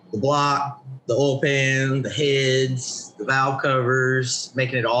 The block, the oil pan, the heads, the valve covers,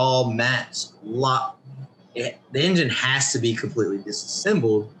 making it all match. The engine has to be completely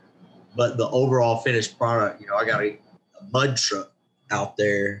disassembled, but the overall finished product, I got a mud truck out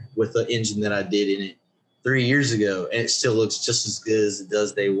there with the engine that I did in it 3 years ago, and it still looks just as good as it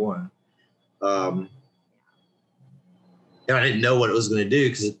does day one. I didn't know what it was going to do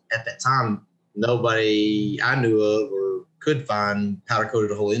because at that time, nobody I knew of or could find powder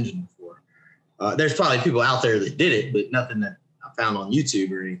coated a whole engine before. There's probably people out there that did it, but nothing that I found on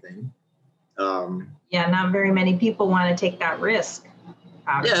YouTube or anything. Not very many people want to take that risk.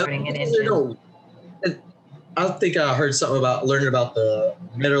 Powder coating an engine. I think I heard something about learning about the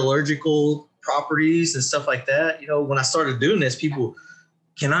metallurgical properties and stuff like that. When I started doing this, people,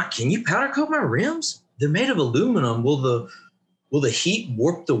 can you powder coat my rims? They're made of aluminum. Will the heat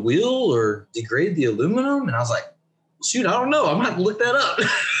warp the wheel or degrade the aluminum? And I was like, shoot, I don't know. I'm gonna have to look that up.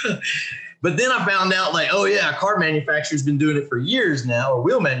 But then I found out car manufacturer's been doing it for years now, or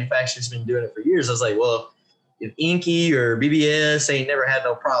wheel manufacturer's been doing it for years. I was like, well, if Inky or BBS ain't never had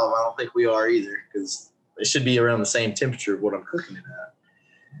no problem, I don't think we are either, because it should be around the same temperature of what I'm cooking it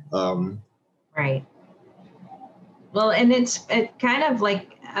at. Right. Well, and it kind of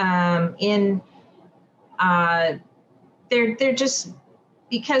like they're just,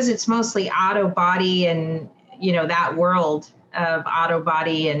 because it's mostly auto body and that world of auto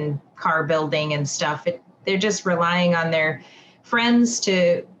body and car building and stuff, they're just relying on their friends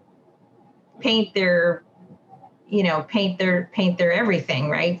to paint their everything,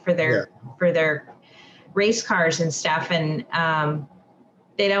 right, for their race cars and stuff, and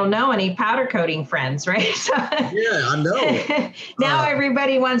they don't know any powder coating friends, right? So, yeah, I know. Now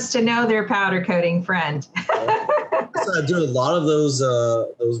everybody wants to know their powder coating friend. So I do a lot of those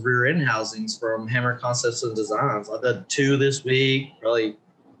rear end housings from Hammer Concepts and Designs. I've done 2 this week, probably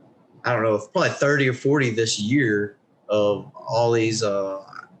 30 or 40 this year of all these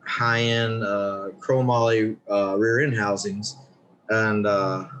high-end chromoly rear end housings, and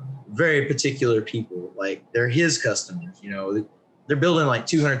very particular people. Like, they're his customers. They're building like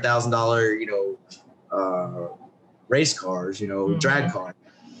 $200,000 race cars, drag cars.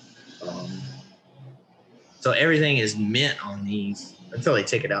 So everything is mint on these until they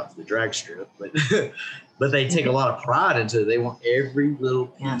take it out to the drag strip, but they take a lot of pride into it. They want every little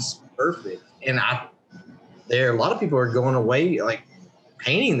piece perfect. And a lot of people are going away like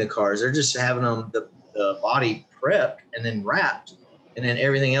painting the cars. They're just having them the body prepped and then wrapped, and then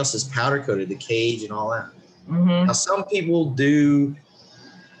everything else is powder coated, the cage and all that. Now, some people do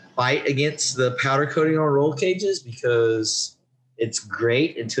fight against the powder coating on roll cages because it's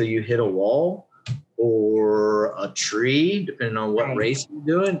great until you hit a wall or a tree, depending on what race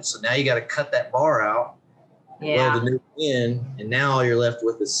you're doing. So now you got to cut that bar out, weld the new in, and now all you're left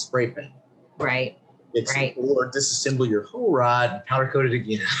with is spray paint. Right. Or disassemble your whole rod and powder coat it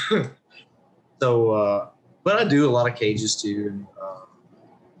again. So, but I do a lot of cages too. And,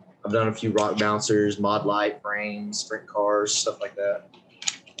 I've done a few rock bouncers, mod light frames, sprint cars, stuff like that.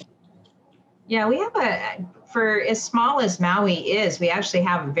 Yeah, we have for as small as Maui is, we actually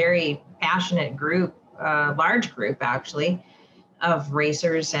have a very passionate group, large group actually, of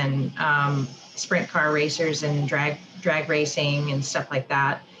racers and sprint car racers and drag racing and stuff like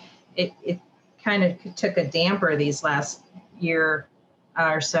that. It kind of took a damper these last year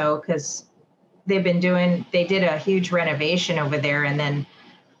or so because they did a huge renovation over there, and then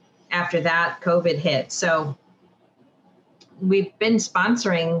after that, COVID hit. So we've been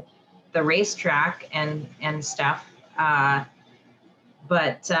sponsoring the racetrack and stuff,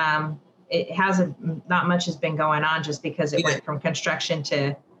 but it hasn't. Not much has been going on just because it went from construction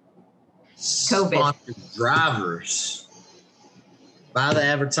to COVID. Sponsor drivers. Buy the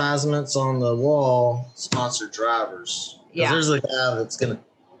advertisements on the wall. Sponsor drivers. Yeah. There's the guys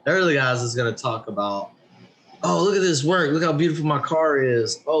that's gonna talk about, oh, look at this work. Look how beautiful my car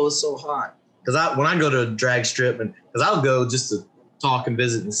is. Oh, it's so hot. Because when I go to a drag strip, because I'll go just to talk and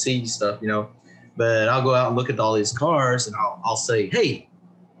visit and see stuff, but I'll go out and look at all these cars and I'll say, hey,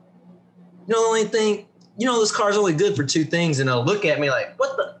 the only thing, this car's only good for 2 things. And they'll look at me like,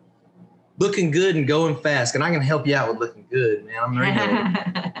 what the? Looking good and going fast. And I can help you out with looking good, man. I'm ready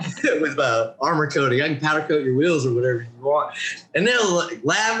with armor coating. I can powder coat your wheels or whatever you want. And they'll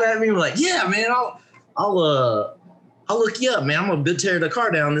laugh at me and be like, yeah, man, I'll look you up, man. I'm gonna tear the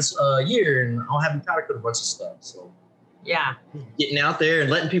car down this year, and I'll have you powder coat a bunch of stuff. So Yeah. Getting out there and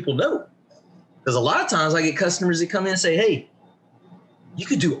letting people know. Because a lot of times I get customers that come in and say, hey, you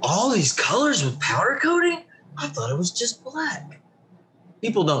could do all these colors with powder coating? I thought it was just black.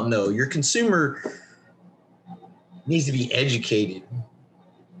 People don't know. Your consumer needs to be educated.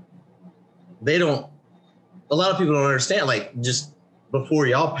 A lot of people don't understand, like, just before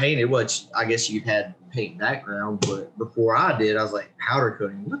y'all painted, which I guess you had paint background, but before I did, I was like, powder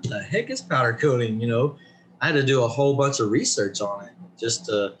coating, what the heck is powder coating? I had to do a whole bunch of research on it just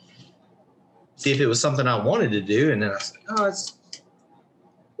to see if it was something I wanted to do. And then I was like, oh, it's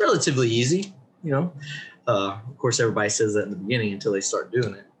relatively easy. Of course, everybody says that in the beginning until they start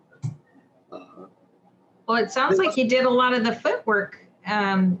doing it. Well, it sounds like you did a lot of the footwork.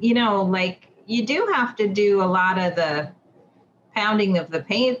 Like you do have to do a lot of the pounding of the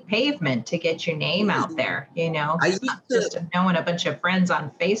pavement to get your name out there, It's not just knowing a bunch of friends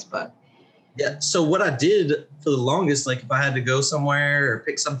on Facebook. Yeah. So what I did for the longest, like if I had to go somewhere or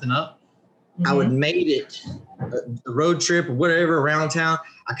pick something up, I would made it the road trip or whatever around town.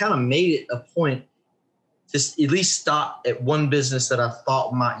 I kind of made it a point to at least stop at one business that I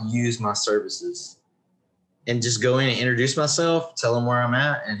thought might use my services and just go in and introduce myself, tell them where I'm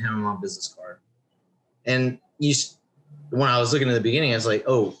at, and hand them my business card. And when I was looking at the beginning, I was like,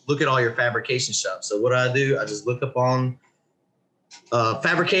 oh, look at all your fabrication shops. So what do? I just look up on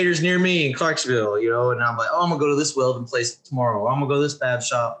fabricators near me in Clarksville, and I'm like, oh, I'm going to go to this welding place tomorrow. I'm going to go to this fab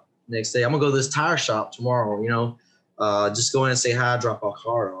shop next day. I'm going to go to this tire shop tomorrow, just go in and say hi, drop our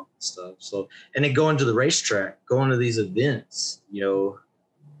car off and stuff. So, and then going to the racetrack, going to these events,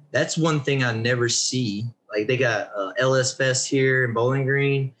 that's one thing I never see. Like they got LS Fest here in Bowling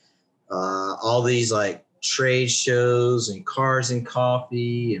Green, all these like trade shows and cars and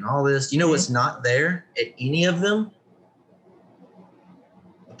coffee and all this. What's not there at any of them?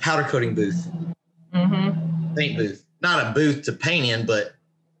 A powder coating booth. Paint booth. Not a booth to paint in, but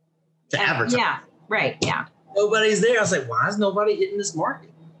to advertise. Yeah, right, yeah. Nobody's there. I was like, why is nobody hitting this market?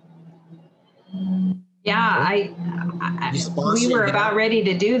 Yeah, we were about ready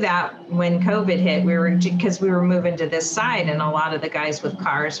to do that when COVID hit. Because we were moving to this side, and a lot of the guys with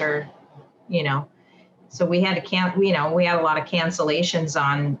cars are, so we had to we had a lot of cancellations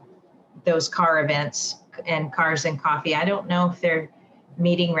on those car events and Cars and Coffee. I don't know if they're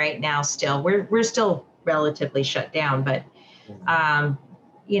meeting right now. Still, we're still relatively shut down, but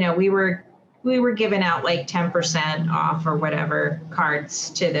we were giving out like 10% off or whatever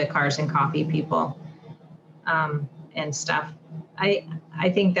cards to the Cars and Coffee people. And stuff. I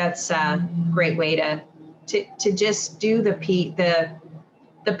think that's a great way to just do the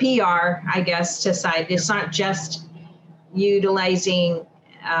PR, I guess, to side. It's not just utilizing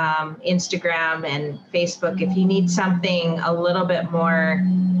Instagram and Facebook. If you need something a little bit more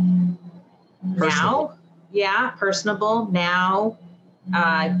personable. Personable now.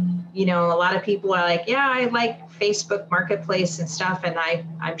 A lot of people are like, yeah, I like Facebook Marketplace and stuff, and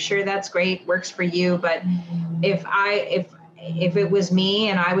I'm sure that's great, works for you. But if it was me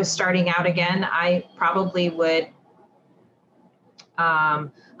and I was starting out again, I probably would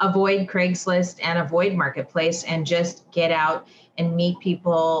avoid Craigslist and avoid Marketplace and just get out and meet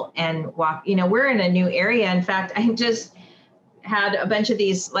people and walk. We're in a new area. In fact, I just had a bunch of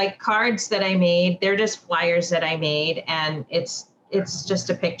these like cards that I made. They're just flyers that I made, and it's just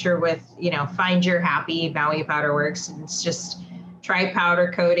a picture with, find your happy Maui Powder Works. It's just try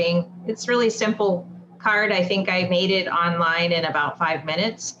powder coating. It's really simple card. I think I made it online in about 5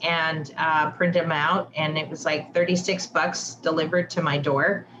 minutes and print them out. And it was like $36 delivered to my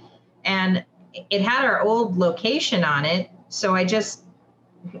door. And it had our old location on it. So I just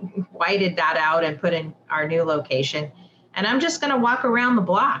whited that out and put in our new location. And I'm just going to walk around the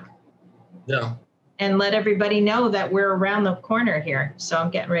block. Yeah. And let everybody know that we're around the corner here. So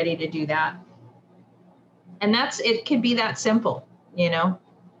I'm getting ready to do that. And it could be that simple, to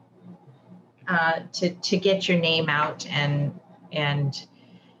get your name out and it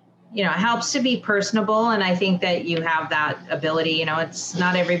helps to be personable. And I think that you have that ability, it's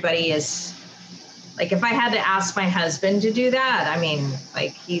not everybody is like, if I had to ask my husband to do that, I mean,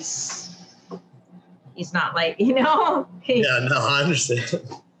 like he's not like, Yeah, no, I understand.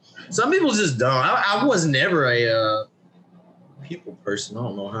 Some people just don't. I was never a people person. I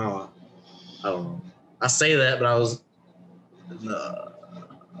don't know how. I don't know. I say that, but I was. I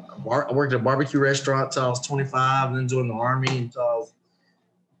worked at a barbecue restaurant until I was 25, and then joined the Army until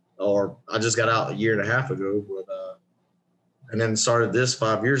I just got out a year and a half ago, and then started this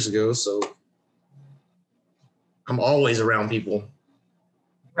 5 years ago. So I'm always around people.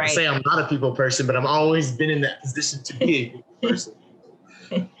 Right. I say I'm not a people person, but I've always been in that position to be a people person.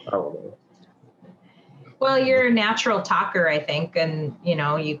 I don't know. Well, you're a natural talker, I think, and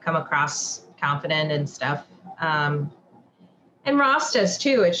you come across confident and stuff. And Ross does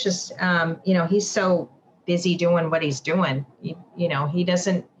too. It's just, he's so busy doing what he's doing. He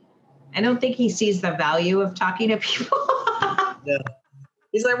doesn't. I don't think he sees the value of talking to people. Yeah.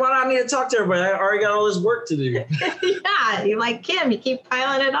 He's like, why do I need to talk to everybody? I already got all this work to do. Yeah, you're like, Kim, you keep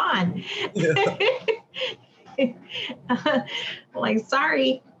piling it on. Yeah. Like,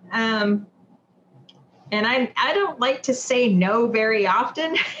 sorry. And I don't like to say no very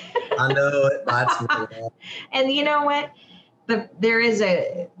often. I know it. That's me. And you know what? There is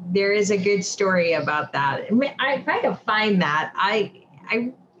a good story about that. I try to find that. I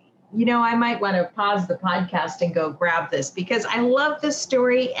might want to pause the podcast and go grab this because I love this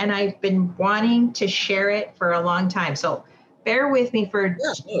story and I've been wanting to share it for a long time. So bear with me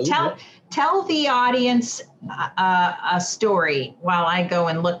tell the audience a story while I go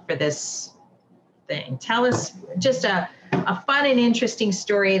and look for this thing. Tell us just a fun and interesting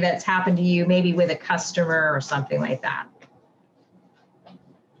story that's happened to you, maybe with a customer or something like that.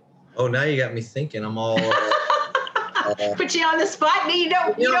 Oh, now you got me thinking. I'm all... Put you on the spot, and you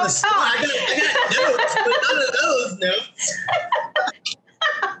don't talk. I got notes, but none of those notes.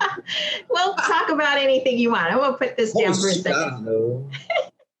 Well, talk about anything you want. I'm going to put this down for a second. I don't know.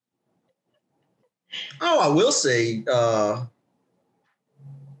 I will say,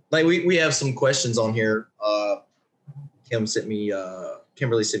 like we have some questions on here. Kimberly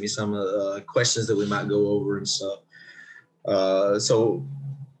sent me some questions that we might go over and stuff. So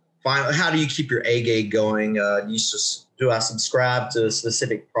how do you keep your A game going? Do I subscribe to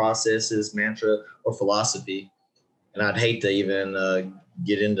specific processes, mantra, or philosophy? And I'd hate to even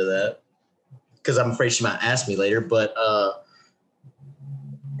get into that because I'm afraid she might ask me later. But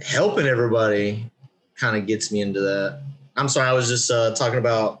helping everybody kind of gets me into that. I'm sorry, I was just talking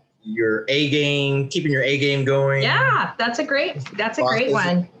about your A game, keeping your A game going. Yeah, that's a great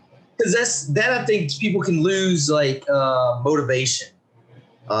one. Because that I think people can lose motivation.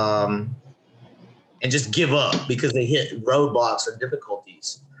 And just give up because they hit roadblocks or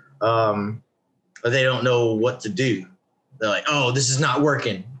difficulties, or they don't know what to do. They're like, "Oh, this is not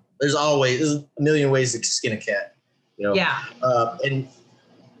working." There's a million ways to skin a cat, Yeah. And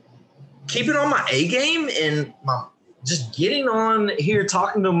keeping on my A game and just getting on here,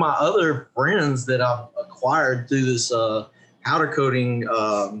 talking to my other friends that I've acquired through this powder coating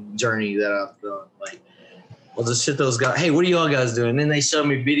journey that I've done. Like, I'll just shit those guys. Hey, what are y'all guys doing? And then they show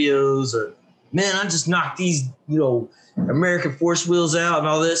me videos or, man, I just knocked these, American Force wheels out and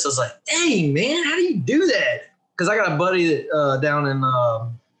all this. I was like, dang, man, how do you do that? Because I got a buddy that, down in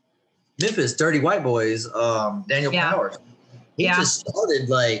Memphis, Dirty White Boys, Daniel Powers. He just started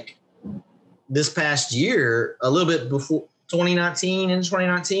this past year, a little bit before 2019.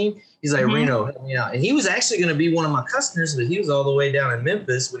 He's like, Reno, help me out. And he was actually going to be one of my customers, but he was all the way down in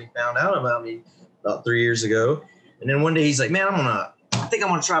Memphis when he found out about me about 3 years ago. And then one day he's like, man, I think I'm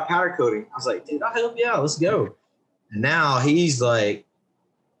going to try powder coating. I was like, dude, I'll help you out. Let's go. And now he's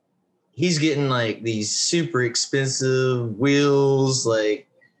getting these super expensive wheels. Like,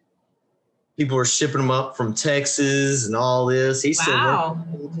 people are shipping them up from Texas and all this. He's still working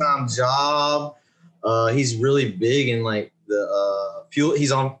a full-time job. He's really big in the fuel.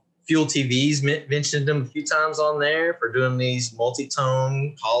 He's on Fuel TV's mentioned him a few times on there for doing these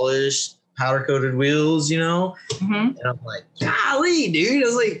multi-tone polished powder coated wheels, And I'm like, golly, dude. I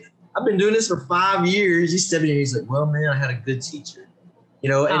was like, I've been doing this for 5 years. He's stepping in. He's like, well, man, I had a good teacher,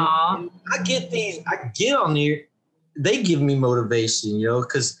 and I get on there. They give me motivation,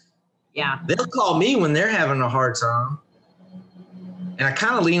 because they'll call me when they're having a hard time. And I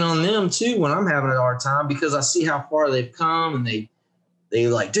kind of lean on them too when I'm having a hard time because I see how far they've come and they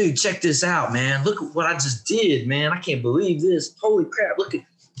like, dude, check this out, man. Look at what I just did, man. I can't believe this. Holy crap. Look at,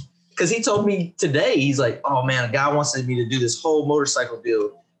 because he told me today, he's like, oh man, a guy wants me to do this whole motorcycle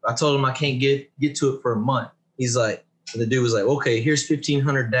deal. I told him I can't get to it for a month. He's like, and the dude was like, okay, here's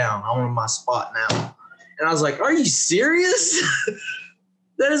 $1,500 down. I want my spot now. And I was like, are you serious?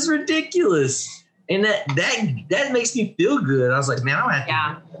 That is ridiculous. And that makes me feel good. I was like, man, I'm at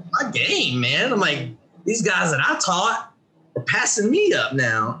my game, man. I'm like, these guys that I taught are passing me up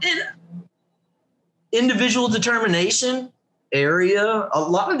now. And individual determination area, a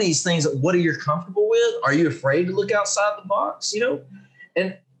lot of these things, what are you comfortable with? Are you afraid to look outside the box?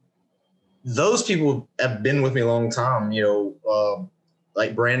 And those people have been with me a long time,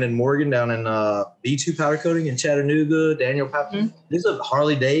 like Brandon Morgan down in B2 Powder Coating in Chattanooga, Daniel Powder. These are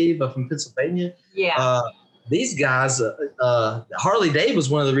Harley Dave from Pennsylvania. Yeah. These guys, Harley Dave was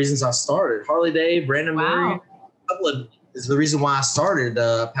one of the reasons I started. Harley Dave, Brandon Morgan, is the reason why I started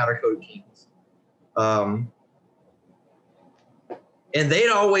Powder Coating Kings. And they'd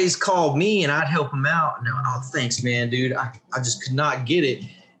always call me and I'd help them out. And they're like, oh, thanks, man, dude. I just could not get it.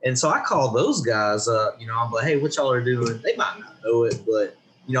 And so I called those guys up, I'm like, hey, what y'all are doing? They might not know it, but,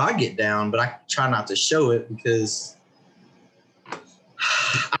 I get down, but I try not to show it because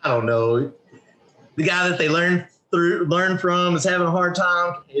I don't know. The guy that they learn from is having a hard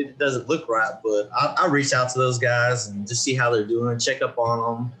time. It doesn't look right, but I reach out to those guys and just see how they're doing, check up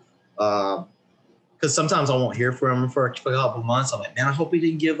on them. Because sometimes I won't hear from them for a couple of months. I'm like, man, I hope he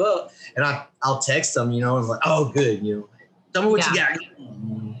didn't give up. And I'll text them, and I'm like, oh, good. Tell me what you got.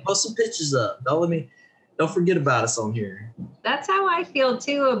 Post some pictures up. Don't forget about us on here. That's how I feel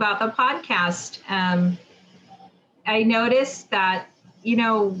too about the podcast. I noticed that,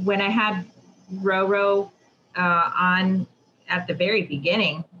 when I had Roro on at the very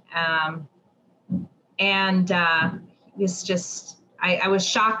beginning, and it's just, I was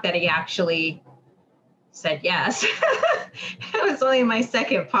shocked that he actually said yes. It was only my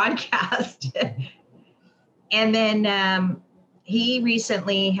second podcast. And then he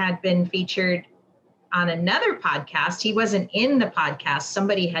recently had been featured on another podcast. He wasn't in the podcast.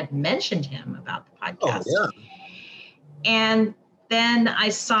 Somebody had mentioned him about the podcast. Oh, yeah. And then I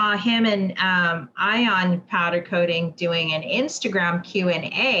saw him and Ion Powder Coating doing an Instagram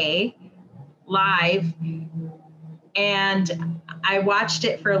Q&A live. And I watched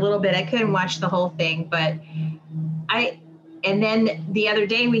it for a little bit. I couldn't watch the whole thing, but and then the other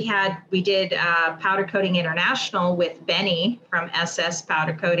day we did Powder Coating International with Benny from SS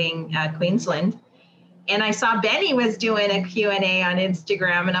Powder Coating Queensland. And I saw Benny was doing a Q&A on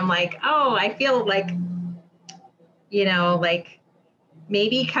Instagram, and I'm like, oh, I feel like, like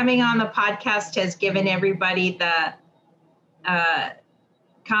maybe coming on the podcast has given everybody the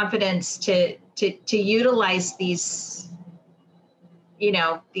confidence to utilize these,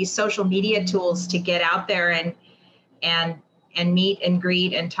 these social media tools to get out there and meet and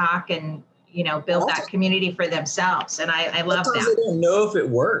greet and talk and, build that community for themselves. And I love that. They don't know if it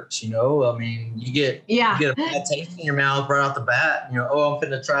works, I mean, you get a bad taste in your mouth right off the bat, oh, I'm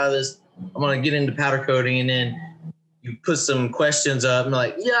finna try this. I'm going to get into powder coating. And then you put some questions up and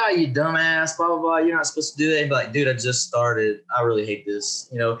like, yeah, you dumbass, blah, blah, blah. You're not supposed to do that. And be like, dude, I just started. I really hate this,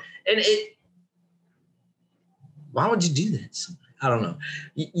 and why would you do this? I don't know.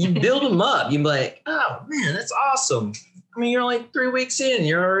 You build them up. You be like, oh man, that's awesome. I mean, you're only 3 weeks in,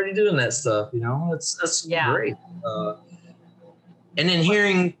 you're already doing that stuff, that's great. And then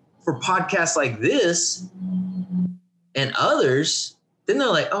hearing for podcasts like this and others, then they're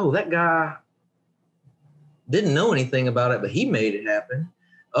like, oh, that guy didn't know anything about it, but he made it happen.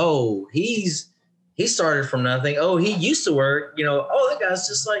 Oh, he started from nothing. Oh, he used to work, oh, that guy's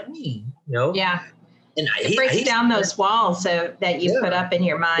just like me, Yeah. And it breaks down those walls so that you put up in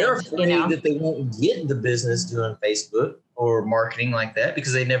your mind. They're afraid that they won't get into business doing Facebook or marketing like that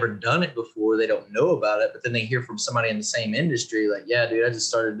because they've never done it before. They don't know about it, but then they hear from somebody in the same industry like, yeah, dude, I just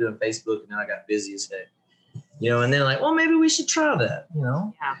started doing Facebook and now I got busy as heck. And they're like, well, maybe we should try that,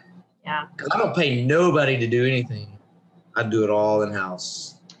 Yeah. Because I don't pay nobody to do anything. I do it all in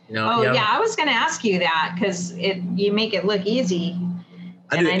house. I was going to ask you that because you make it look easy.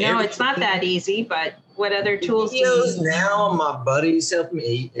 And I know it's not that easy, but what other tools do you use? Now my buddy's helping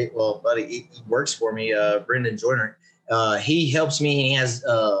me. He works for me, Brendan Joyner. He helps me. He has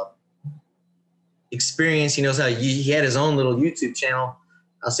experience. He knows how he had his own little YouTube channel.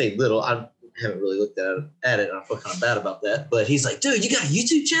 I'll say little. I haven't really looked at it. I feel kind of bad about that. But he's like, dude, you got a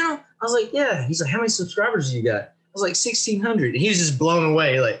YouTube channel? I was like, yeah. He's like, how many subscribers do you got? I was like, 1,600. And he was just blown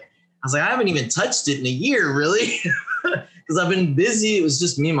away. Like, I was like, I haven't even touched it in a year, really. Because I've been busy. It was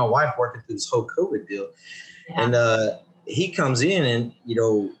just me and my wife working through this whole COVID deal. Yeah. And he comes in and,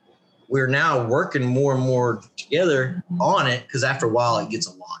 we're now working more and more together on it because after a while it gets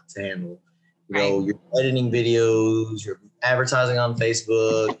a lot to handle. You're editing videos, you're advertising on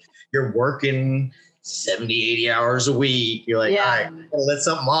Facebook, you're working 70, 80 hours a week. You're like, all right, let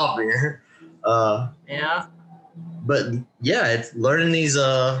something off here. But it's learning these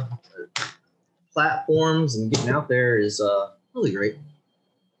platforms and getting out there is really great.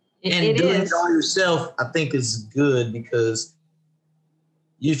 And doing it all yourself, I think, is good because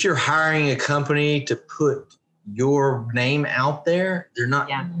if you're hiring a company to put your name out there, they're not.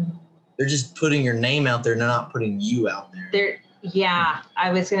 Yeah. They're just putting your name out there. They're not putting you out there.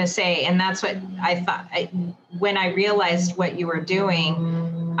 I was going to say, and that's what I thought. When I realized what you were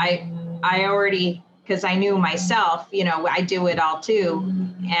doing, I already, because I knew myself, I do it all too,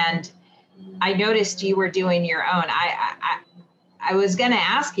 and I noticed you were doing your own. I was going to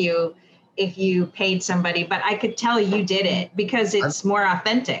ask you if you paid somebody, but I could tell you did it because it's more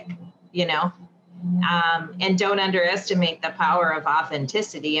authentic, And don't underestimate the power of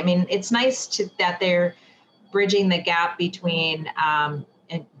authenticity. I mean, it's nice that they're bridging the gap between and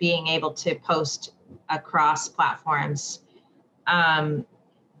being able to post across platforms.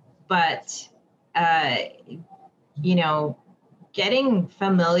 But, getting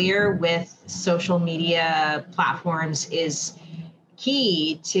familiar with social media platforms is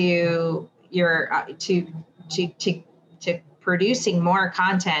key to your to producing more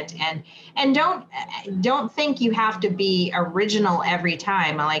content, and don't think you have to be original every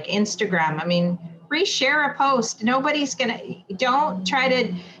time. Like Instagram, I mean, reshare a post. Don't try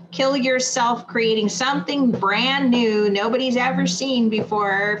to kill yourself creating something brand new nobody's ever seen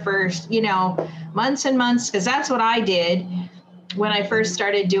before for months and months, because that's what I did when I first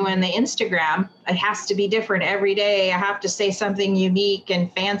started doing the Instagram. It has to be different every day. I have to say something unique and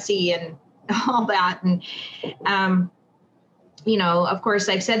fancy and all that. And, of course,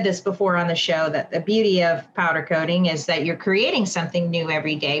 I've said this before on the show, that the beauty of powder coating is that you're creating something new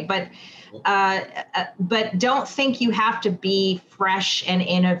every day, but don't think you have to be fresh and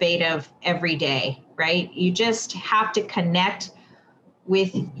innovative every day, right? You just have to connect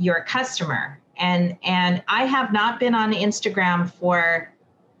with your customer. And I have not been on Instagram for,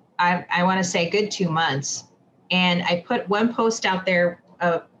 I want to say, a good 2 months. And I put one post out there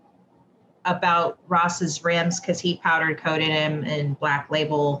about Ross's rims, because he powder coated him in Black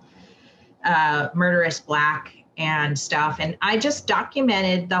Label, Murderous Black and stuff. And I just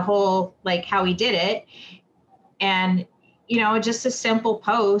documented the whole, like, how he did it. And, just a simple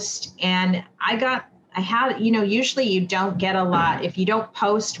post. And usually you don't get a lot if you don't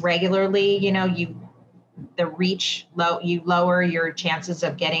post regularly. You lower your chances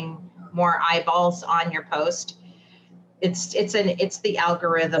of getting more eyeballs on your post. It's the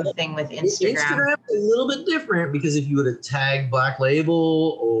algorithm thing with Instagram. Instagram's a little bit different, because if you would have tagged Black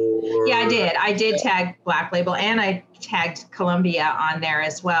Label or... Yeah, I did tag Black Label, and I tagged Columbia on there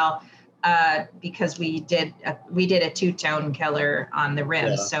as well, because we did a two-tone color on the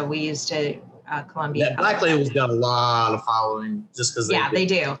rims. Yeah. So we used Columbia. Yeah, Black Label's got a lot of following just because they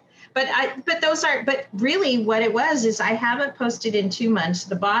do. But really what it was is I haven't posted in 2 months.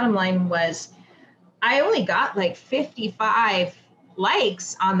 The bottom line was I only got like 55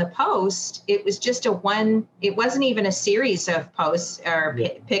 likes on the post. It was just it wasn't even a series of posts or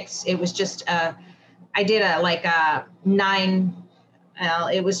pics. It was just I did a 9,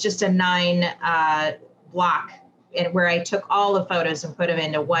 it was just a 9 block, and where I took all the photos and put them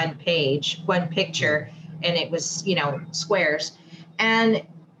into one picture, and it was, squares. And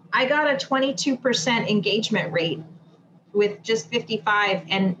I got a 22% engagement rate with just 55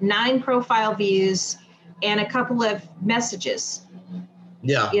 and 9 profile views and a couple of messages.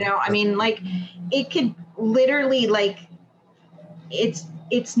 Yeah. It could literally, it's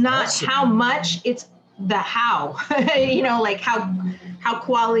not awesome. How much, it's the how, how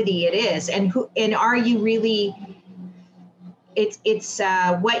quality it is, and are you really, it's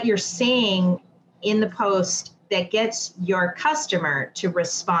what you're saying in the post that gets your customer to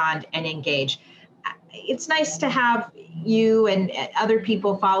respond and engage. It's nice to have you and other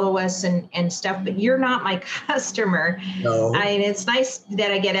people follow us and stuff, but you're not my customer. No. It's nice that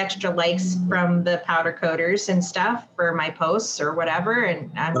I get extra likes from the powder coaters and stuff for my posts or whatever,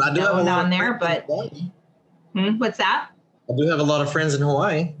 and I'm known on there. But what's that? I do have a lot of friends in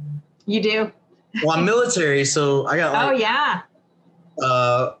Hawaii. You do? Well, I'm military, so I got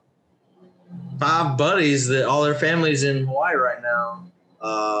 5 buddies that all their families in Hawaii right now,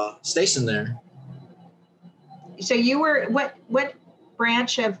 stationed there. So you were what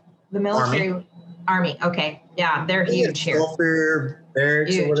branch of the military? Army. Okay. Yeah, they're huge here. Schofield,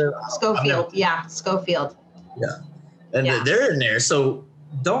 barracks, or whatever. Schofield. Yeah, Schofield. Yeah. And they're in there. So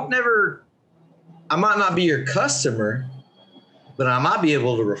I might not be your customer, but I might be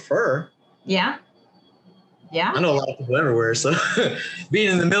able to refer. Yeah. Yeah. I know a lot of people everywhere. So being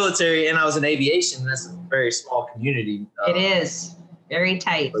in the military, and I was in aviation, that's a very small community. It is very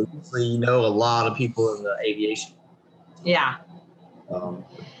tight. So you know a lot of people in the aviation. Yeah.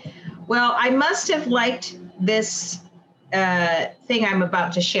 Well, I must have liked this thing I'm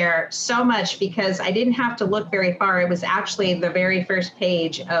about to share so much because I didn't have to look very far. It was actually the very first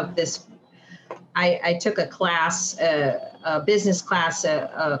page of this. I took a class, a business class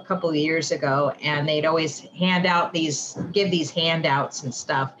a couple of years ago, and they'd always give these handouts and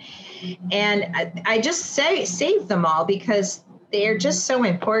stuff. And I just saved them all because they're just so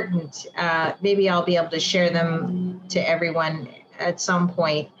important. Maybe I'll be able to share them to everyone at some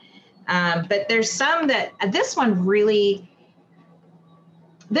point. But there's some that this one really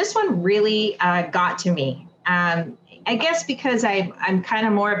got to me. I guess because I'm kind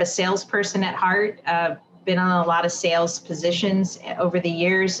of more of a salesperson at heart, been on a lot of sales positions over the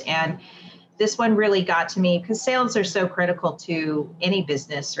years. And this one really got to me because sales are so critical to any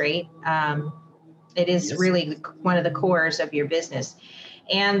business, right? It is really one of the cores of your business.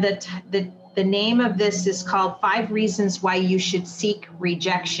 And the name of this is called 5 Reasons Why You Should Seek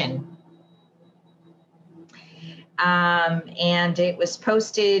Rejection. And it was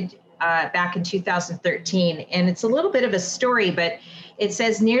posted back in 2013. And it's a little bit of a story, but it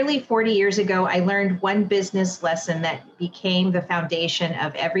says, nearly 40 years ago, I learned one business lesson that became the foundation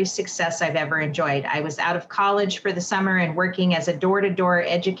of every success I've ever enjoyed. I was out of college for the summer and working as a door-to-door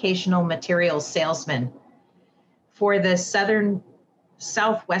educational materials salesman for the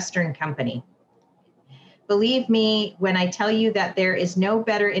Southwestern company. Believe me when I tell you that there is no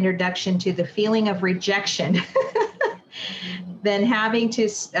better introduction to the feeling of rejection than having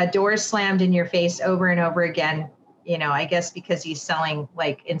a door slammed in your face over and over again. You know, I guess because he's selling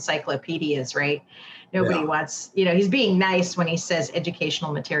like encyclopedias, right? Nobody wants, he's being nice when he says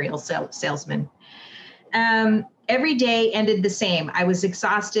educational materials salesman. Every day ended the same. I was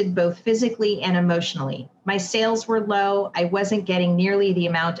exhausted both physically and emotionally. My sales were low. I wasn't getting nearly the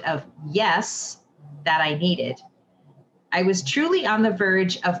amount of yes that I needed. I was truly on the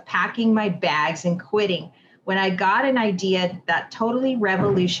verge of packing my bags and quitting when I got an idea that totally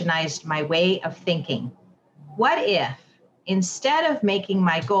revolutionized my way of thinking. What if, instead of making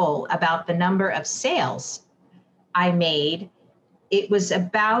my goal about the number of sales I made, it was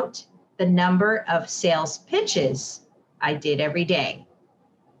about the number of sales pitches I did every day?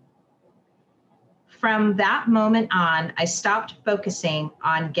 From that moment on, I stopped focusing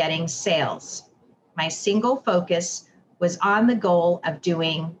on getting sales. My single focus was on the goal of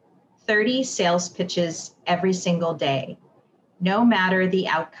doing 30 sales pitches every single day, no matter the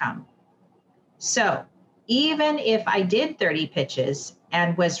outcome. So even if I did 30 pitches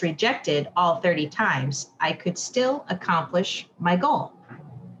and was rejected all 30 times, I could still accomplish my goal.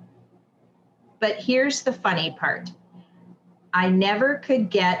 But here's the funny part. I never could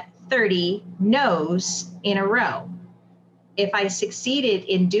get 30 no's in a row. If I succeeded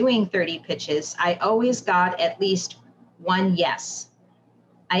in doing 30 pitches, I always got at least one yes.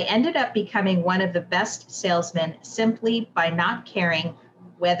 I ended up becoming one of the best salesmen simply by not caring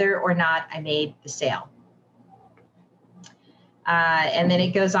whether or not I made the sale. And then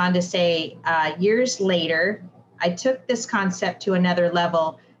it goes on to say, years later, I took this concept to another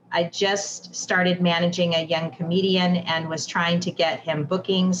level. I just started managing a young comedian and was trying to get him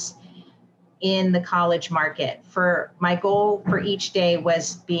bookings in the college market. For my goal for each day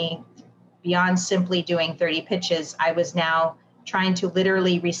was being beyond simply doing 30 pitches. I was now trying to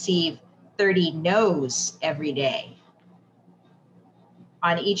literally receive 30 no's every day.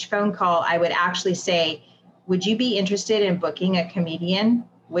 On each phone call, I would actually say, would you be interested in booking a comedian?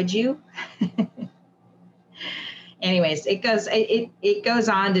 Would you? Anyways, it goes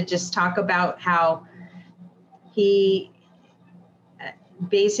on to just talk about how he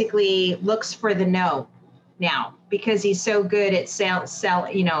basically looks for the no now because he's so good at sell.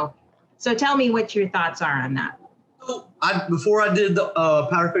 So tell me what your thoughts are on that. So before I did the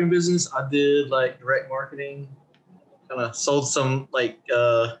powder coating business, I did like direct marketing, kind of sold some like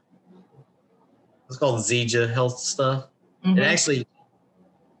it's called Zija health stuff. Mm-hmm. And actually,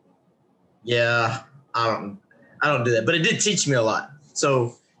 I don't do that, but it did teach me a lot.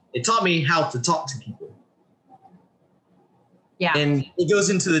 So it taught me how to talk to people. Yeah. And it goes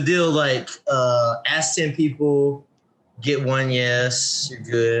into the deal like ask 10 people, get 1 yes, you're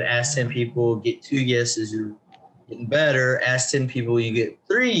good. Ask 10 people, get 2 yeses, you're getting better. Ask 10 people, you get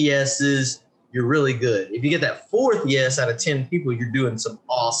 3 yeses, you're really good. If you get that 4th yes out of 10 people, you're doing some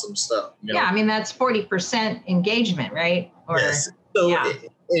awesome stuff. You know? Yeah, I mean, that's 40% engagement, right? Yes. So,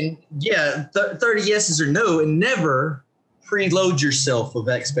 30 yeses or no, and never preload yourself with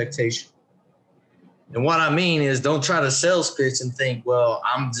expectation. And what I mean is don't try to sales pitch and think, well,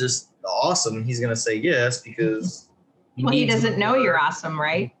 I'm just awesome. And he's going to say yes because he doesn't know you're awesome,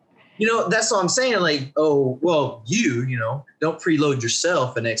 right? That's what I'm saying. Like, oh, well, don't preload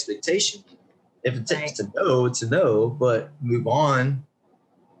yourself an expectation. If it's a no, it's a no, but move on.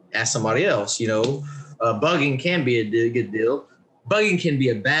 Ask somebody else, bugging can be a good deal. Bugging can be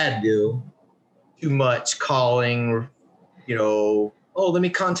a bad deal. Too much calling, oh, let me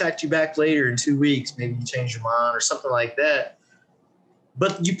contact you back later in 2 weeks. Maybe you change your mind or something like that.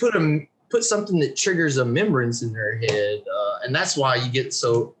 But you put something that triggers a remembrance in their head. And that's why you get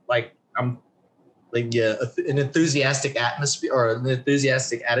so an enthusiastic atmosphere or an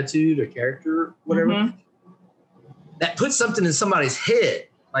enthusiastic attitude or character, whatever. Mm-hmm. That puts something in somebody's head,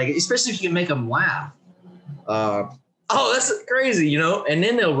 like especially if you can make them laugh. oh, that's crazy, you know? And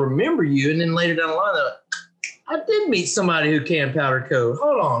then they'll remember you. And then later down the line, they're like, I did meet somebody who can powder coat.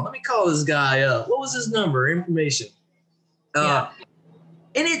 Hold on, let me call this guy up. What was his number, information? And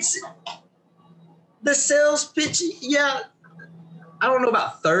it's the sales pitch. Yeah. I don't know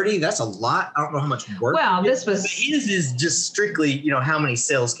about 30. That's a lot. I don't know how much work. Well, this was. His is just strictly, you know, how many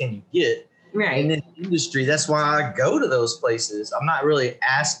sales can you get? Right. In this industry. That's why I go to those places. I'm not really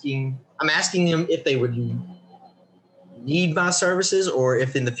asking. I'm asking them if they would need my services, or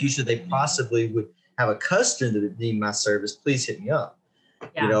if in the future they possibly would have a customer that need my service. Please hit me up.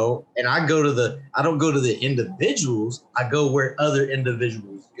 Yeah. You know, and I don't go to the individuals. I go where other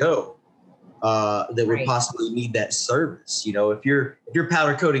individuals go that would possibly need that service. You know, if you're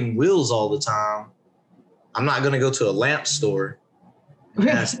powder coating wheels all the time, I'm not going to go to a lamp store.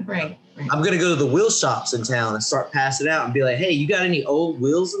 Right. I'm going to go to the wheel shops in town and start passing out and be like, hey, you got any old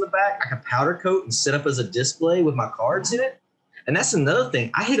wheels in the back I can powder coat and set up as a display with my cards in it? And that's another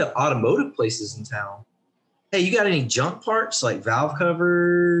thing. I hit up automotive places in town. Hey, you got any junk parts like valve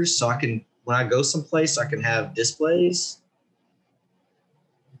covers so I can, when I go someplace, I can have displays?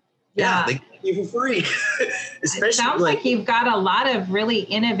 Yeah, they give you for free. Especially it sounds like you've got a lot of really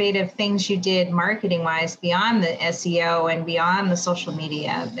innovative things you did marketing-wise beyond the SEO and beyond the social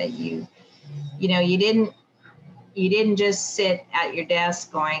media that you didn't just sit at your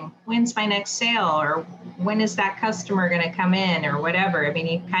desk going, when's my next sale, or when is that customer going to come in, or whatever. I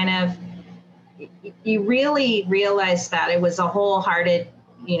mean, you really realized that it was a wholehearted,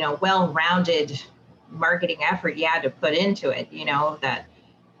 you know, well-rounded marketing effort you had to put into it, you know, that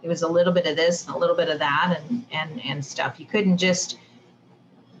it was a little bit of this and a little bit of that and stuff. You couldn't just,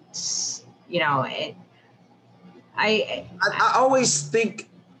 you know, I always think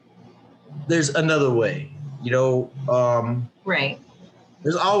there's another way, you know. Right.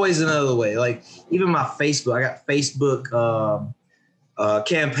 There's always another way. Like even my Facebook, I got Facebook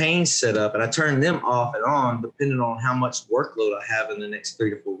campaigns set up, and I turn them off and on depending on how much workload I have in the next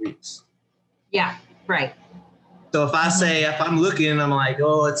 3 to 4 weeks. Yeah, right. So if I say, if I'm looking and I'm like,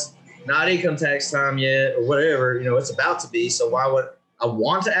 oh, it's not income tax time yet or whatever, you know, it's about to be. So why would I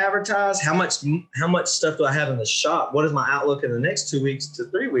want to advertise? How much stuff do I have in the shop? What is my outlook in the next 2 weeks to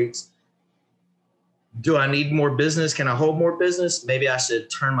 3 weeks? Do I need more business? Can I hold more business? Maybe I should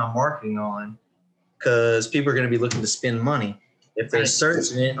turn my marketing on, because people are going to be looking to spend money. If they're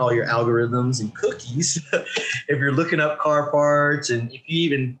searching it, all your algorithms and cookies, if you're looking up car parts, and if you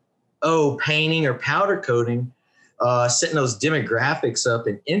even, painting or powder coating, setting those demographics up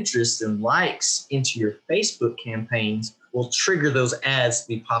and interest and likes into your Facebook campaigns will trigger those ads to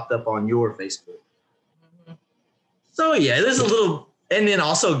be popped up on your Facebook. Mm-hmm. So yeah, there's a little, and then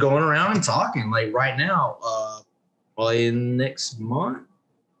also going around and talking. Like right now, probably next month,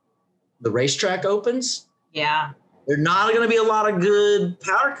 the racetrack opens. Yeah. There's not going to be a lot of good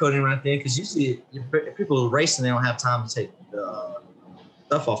powder coating right there, because usually if people are racing, they don't have time to take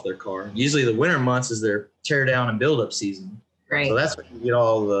stuff off their car. Usually the winter months is their tear down and build up season. Right. So that's when you get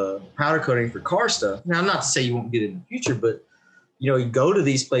all the powder coating for car stuff. Now, not to say you won't get it in the future, but you know, you go to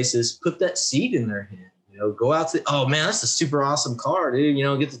these places, put that seed in their head. You know, go out to, oh man, that's a super awesome car, dude. You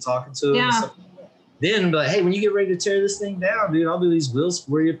know, get to talking to them. Yeah. And stuff like that. Then be like, hey, when you get ready to tear this thing down, dude, I'll do these wheels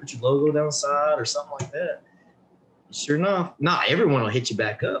for you. Put your logo down the side or something like that. Sure enough, not everyone will hit you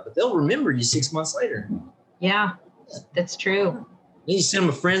back up, but they'll remember you 6 months later. Yeah, that's true. Then you send them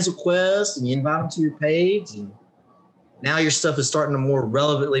a friend's request and you invite them to your page, and now your stuff is starting to more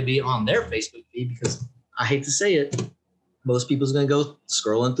relevantly be on their Facebook feed, because I hate to say it, most people's going to go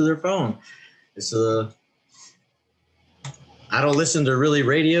scrolling through their phone. It's I don't listen to really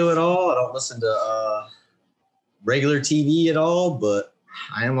radio at all. I don't listen to regular TV at all, but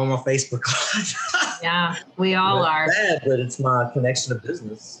I am on my Facebook a lot. Yeah, we all are. Bad, but it's my connection to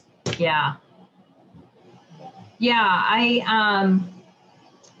business. Yeah. Yeah,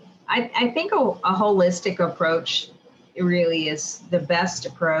 I think a holistic approach really is the best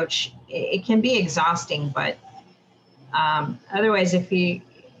approach. It can be exhausting, but otherwise, if you're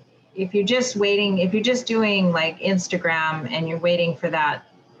just waiting, if you're just doing like Instagram and you're waiting for that,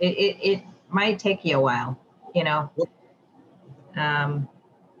 it might take you a while, you know.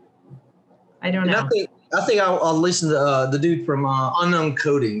 I don't know. I think I'll listen to the dude from Unknown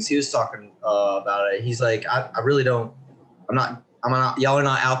Coatings. He was talking about it. He's like, I really don't. I'm not. Y'all are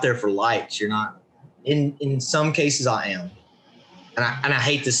not out there for likes. You're not. In some cases, I am, and I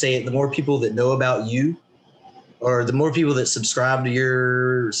hate to say it. The more people that know about you, or the more people that subscribe to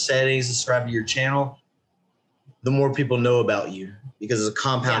your settings, subscribe to your channel, the more people know about you, because it's a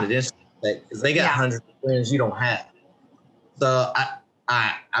compounded interest. Because they got hundreds of friends you don't have. So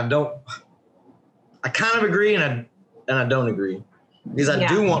I don't. I kind of agree, and and I don't agree. Because I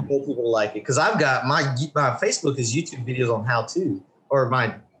do want more people to like it. Because I've got my Facebook is YouTube videos on how to, or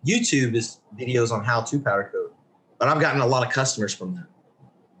my YouTube is videos on how to powder coat. But I've gotten a lot of customers from that,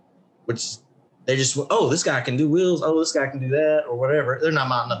 which they just, oh, this guy can do wheels. Oh, this guy can do that, or whatever. They're not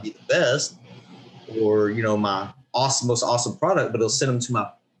might not be the best, or my most awesome product, but it'll send them to my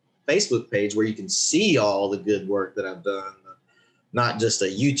Facebook page where you can see all the good work that I've done, not just a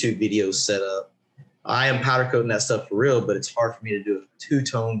YouTube video setup. I am powder coating that stuff for real, but it's hard for me to do a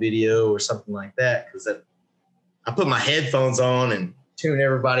two-tone video or something like that because I put my headphones on and tune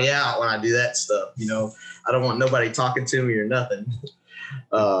everybody out when I do that stuff. I don't want nobody talking to me or nothing.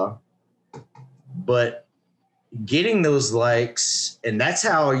 But getting those likes, and that's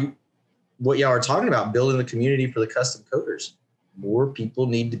how what y'all are talking about, building the community for the custom coaters. More people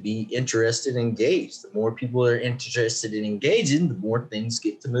need to be interested and engaged. The more people are interested in engaging, the more things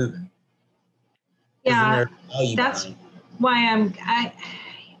get to moving. Yeah, that's why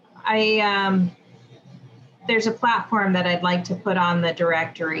there's a platform that I'd like to put on the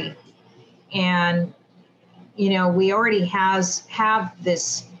directory. And, we already have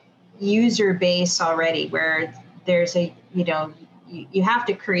this user base already where there's you have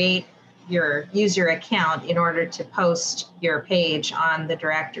to create your user account in order to post your page on the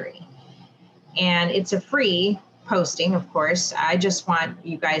directory. And it's a free posting, of course. I just want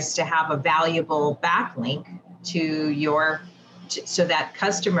you guys to have a valuable backlink so that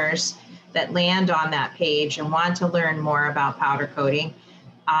customers that land on that page and want to learn more about powder coating,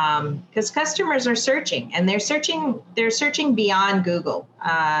 because customers are searching, and they're searching beyond Google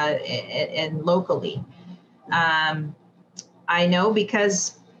and locally. I know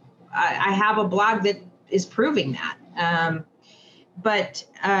because I have a blog that is proving that. But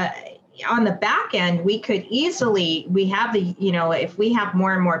on the back end, we have if we have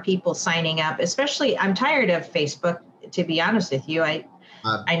more and more people signing up, especially, I'm tired of Facebook, to be honest with you. I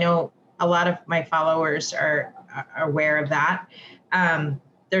know a lot of my followers are aware of that.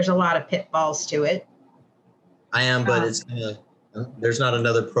 There's a lot of pitfalls to it. I am, but there's not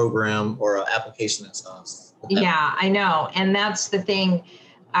another program or an application that's us. Yeah, I know. And that's the thing.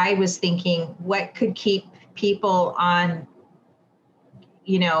 I was thinking, what could keep people on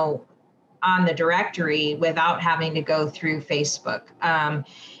the directory without having to go through Facebook?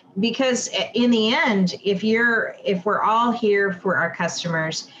 Because in the end, if we're all here for our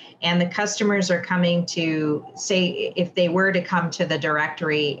customers, and the customers are coming to, say, if they were to come to the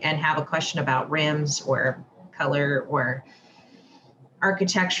directory and have a question about rims or color or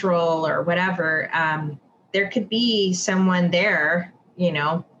architectural or whatever, there could be someone there,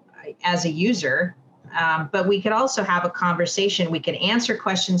 as a user. But we could also have a conversation. We could answer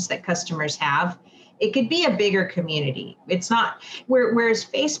questions that customers have. It could be a bigger community. It's not, whereas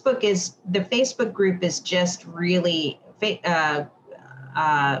the Facebook group is just really,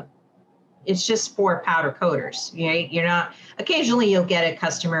 it's just for powder coaters. You're not, occasionally you'll get a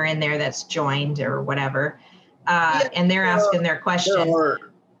customer in there that's joined or whatever, and they're asking their question. There are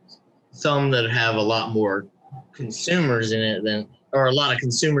some that have a lot more consumers in it or a lot of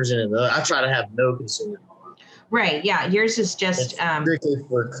consumers in it. I try to have no consumers. Right. Yeah. Yours is just strictly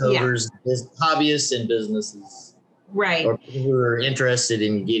for coaters, hobbyists and businesses. Right. Or people who are interested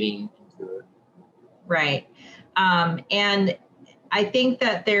in getting into it. Right. And I think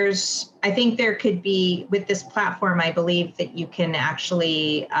that there could be, with this platform, I believe that you can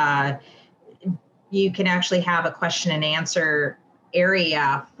actually have a question and answer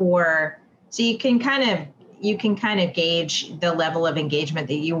area so you can kind of gauge the level of engagement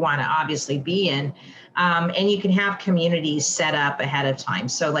that you want to obviously be in. And you can have communities set up ahead of time.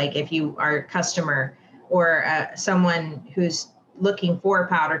 So like if you are a customer or someone who's looking for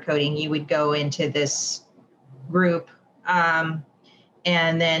powder coating, you would go into this group,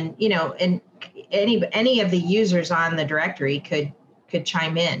 and then, and any of the users on the directory could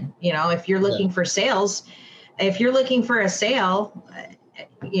chime in. If you're looking for sales, if you're looking for a sale,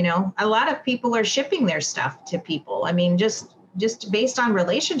 a lot of people are shipping their stuff to people. I mean, just based on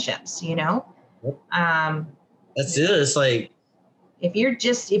relationships, That's it. It's like, if you're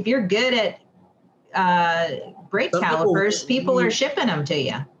good at brake calipers, people are shipping them to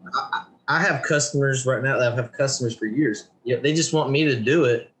you. I have customers right now that have customers for years. They just want me to do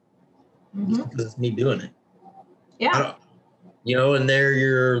it because it's me doing it. Yeah. And they're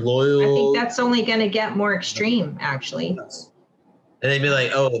your loyal. I think that's only going to get more extreme, actually. And they'd be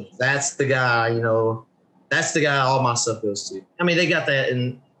like, oh, that's the guy, that's the guy all my stuff goes to. I mean, they got that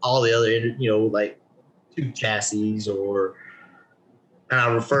in all the other, like tube chassis and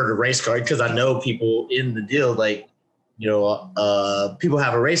I refer to race car because I know people in the deal, like, people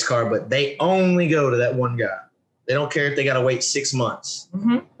have a race car, but they only go to that one guy. They don't care if they got to wait 6 months.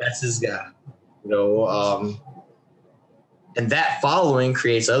 Mm-hmm. That's his guy, and that following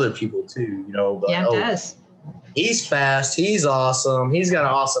creates other people too, But, Yeah, it does. He's fast. He's awesome. He's got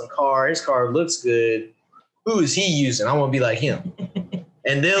an awesome car. His car looks good. Who is he using? I want to be like him.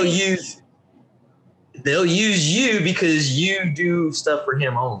 And they'll use you because you do stuff for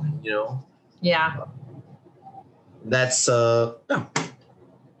him only, Yeah. That's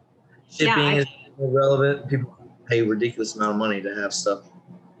shipping is irrelevant. People pay a ridiculous amount of money to have stuff.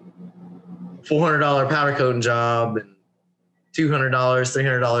 $400 powder coating job and $200,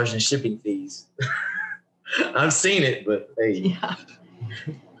 $300 in shipping fees. I've seen it, but hey. Yeah.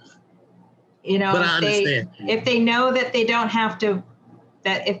 But I understand. If they know that they don't have to,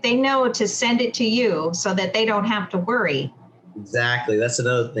 that if they know to send it to you so that they don't have to worry. Exactly. That's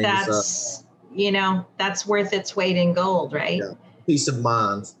another thing. That's, that's worth its weight in gold, right? Yeah. Peace of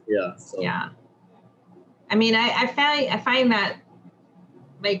mind. Yeah. So. Yeah. I mean, I find that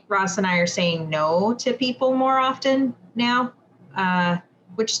like Ross and I are saying no to people more often now,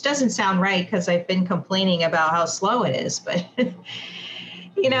 which doesn't sound right because I've been complaining about how slow it is, but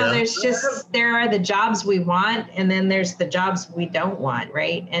there are the jobs we want and then there's the jobs we don't want.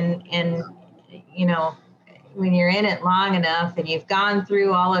 Right. And when you're in it long enough and you've gone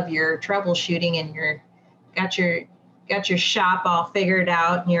through all of your troubleshooting and got your shop all figured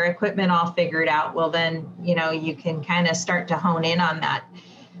out and your equipment all figured out, well, then, you can kind of start to hone in on that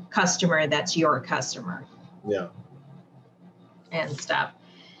customer that's your customer. Yeah. And stuff.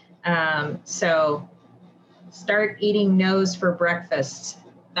 So start eating no's for breakfast.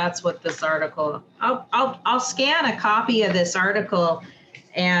 That's what this article, I'll scan a copy of this article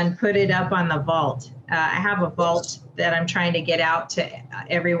and put it up on the vault. I have a vault that I'm trying to get out to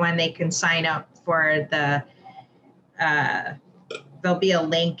everyone. They can sign up for there'll be a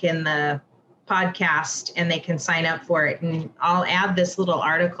link in the podcast and they can sign up for it. And I'll add this little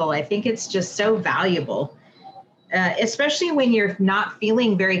article. I think it's just so valuable, especially when you're not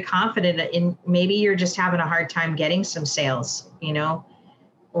feeling very confident in, maybe you're just having a hard time getting some sales,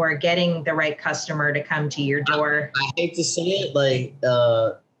 or getting the right customer to come to your door. I hate to say it, like,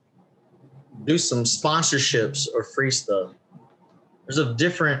 do some sponsorships or free stuff. There's a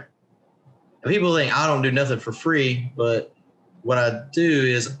different, people think I don't do nothing for free, but what I do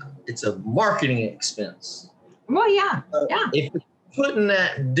is it's a marketing expense. Well, yeah. Yeah. If you're putting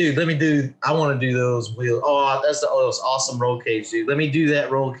that, dude, I want to do those wheels. Oh, that's those awesome roll cage, dude. Let me do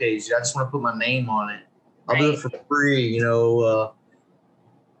that roll cage. I just want to put my name on it. I'll do it for free.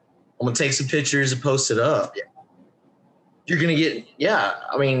 I'm going to take some pictures and post it up. You're going to get, you're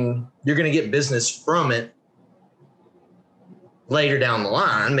going to get business from it later down the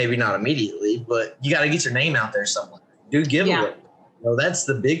line, maybe not immediately, but you got to get your name out there somewhere. Do giveaway. That's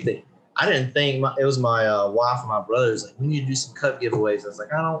the big thing. I didn't think it was my wife and my brothers like, we need to do some cup giveaways. I was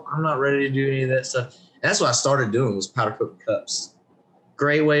like, I'm not ready to do any of that stuff. And that's what I started doing was powder coating cups.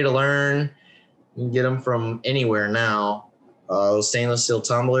 Great way to learn. You can get them from anywhere now. Those stainless steel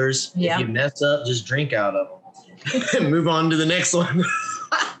tumblers. Yeah. If you mess up, just drink out of them and move on to the next one.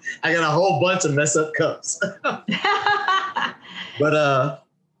 I got a whole bunch of mess up cups.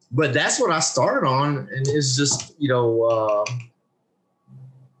 But that's what I started on, and it's just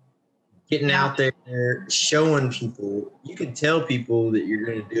getting out there, showing people. You can tell people that you're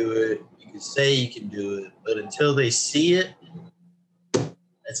going to do it. You can say you can do it, but until they see it,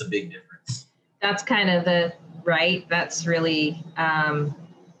 that's a big difference. That's kind of that's really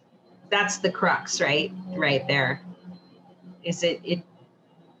that's the crux, right there. It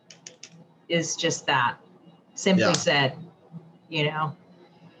is just that, simply said,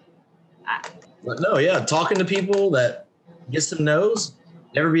 But no, talking to people that get some no's,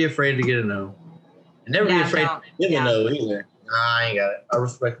 never be afraid to get a no. And never be afraid to give a no either. Nah, I ain't got it. I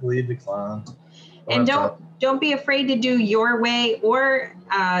respectfully decline. And don't be afraid to do your way or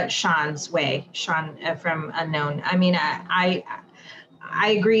Sean's way. Sean from Unknown. I mean, I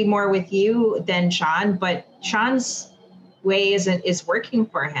agree more with you than Sean, but Sean's way is working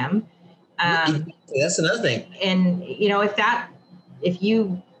for him. That's another thing. And if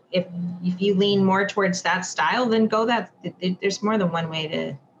you lean more towards that style, then go that. There's more than one way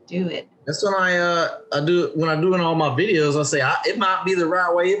to do it. That's when I do when I'm doing all my videos. I say it might be the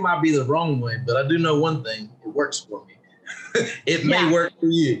right way, it might be the wrong way, but I do know one thing: it works for me. It may work for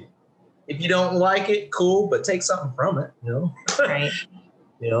you. If you don't like it, cool, but take something from it. Right.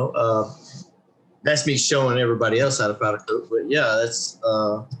 That's me showing everybody else how to powder coat. But yeah, that's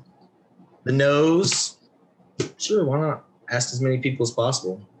the nose. Sure, why not? Ask as many people as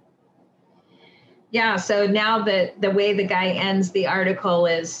possible. Yeah. So now the way the guy ends the article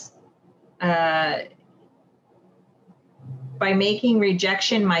is, by making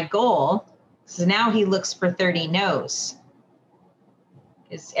rejection my goal, so now he looks for 30 no's.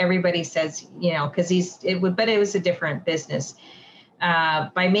 Because everybody says, because but it was a different business.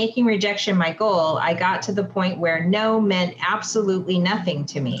 By making rejection my goal, I got to the point where no meant absolutely nothing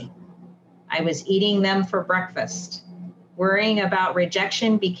to me. I was eating them for breakfast. Worrying about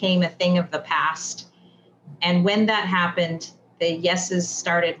rejection became a thing of the past. And when that happened, the yeses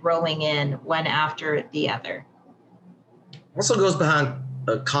started rolling in one after the other. Also goes behind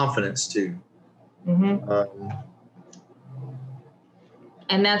confidence too. Mm-hmm.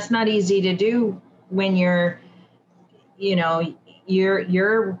 And that's not easy to do when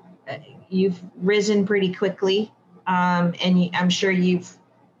you've risen pretty quickly. And I'm sure you've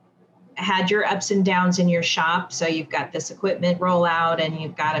had your ups and downs in your shop. So you've got this equipment rollout and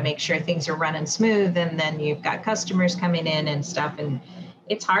you've got to make sure things are running smooth. And then you've got customers coming in and stuff. And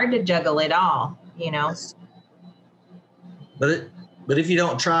it's hard to juggle it all, Yes. But if you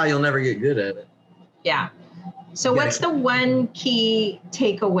don't try, you'll never get good at it. Yeah. So what's the one key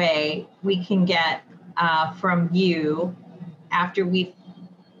takeaway we can get from you after we've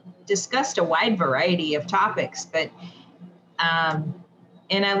discussed a wide variety of topics, but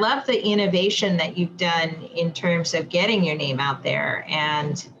and I love the innovation that you've done in terms of getting your name out there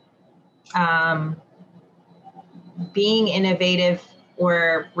and being innovative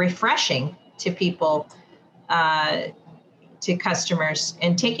or refreshing to people, to customers,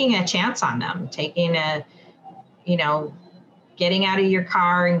 and taking a chance on them, getting out of your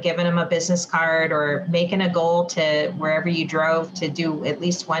car and giving them a business card, or making a goal to wherever you drove to do at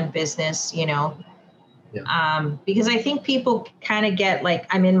least one business, Yeah. Because I think people kind of get like,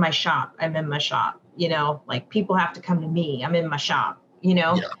 I'm in my shop, like people have to come to me, I'm in my shop,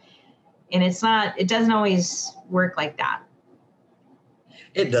 Yeah. And it doesn't always work like that.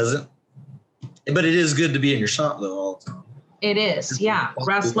 It doesn't, but it is good to be in your shop though all the time. It is. Yeah.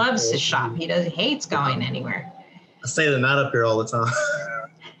 Russ loves his shop. He hates going anywhere. I stay the night up here all the time.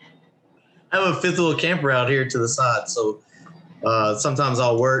 I have a fifth wheel camper out here to the side. So sometimes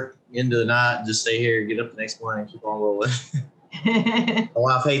I'll work into the night, just stay here, get up the next morning, and keep on rolling. My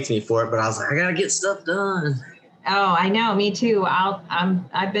wife hates me for it, but I was like, I got to get stuff done. Oh, I know. Me too.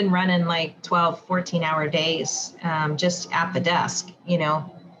 I've been running like 12, 14-hour days just at the desk,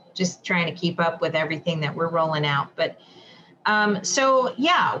 just trying to keep up with everything that we're rolling out. But so,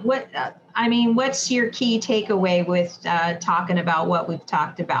 yeah, what's your key takeaway with talking about what we've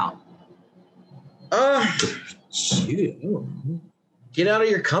talked about? Get out of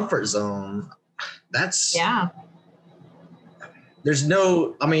your comfort zone. Yeah. There's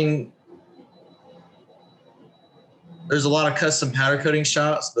a lot of custom powder coating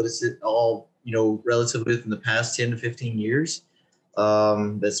shops, but it's all, relatively within the past 10 to 15 years.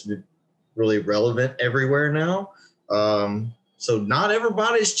 That's really relevant everywhere now. So not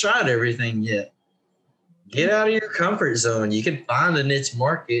everybody's tried everything yet. Get out of your comfort zone. You can find a niche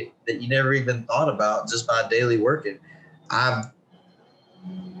market that you never even thought about just by daily working.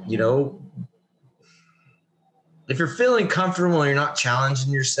 If you're feeling comfortable and you're not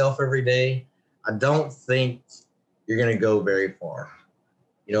challenging yourself every day, I don't think you're going to go very far.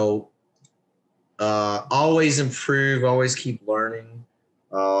 Always improve, always keep learning.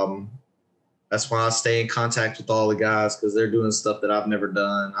 That's why I stay in contact with all the guys, because they're doing stuff that I've never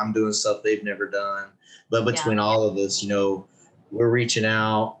done. I'm doing stuff they've never done. But between all of us, we're reaching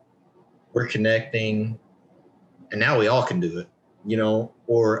out, we're connecting, and now we all can do it,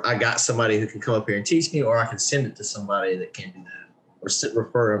 or I got somebody who can come up here and teach me, or I can send it to somebody that can do that, or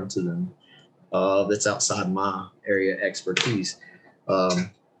refer them to them that's outside my area expertise. But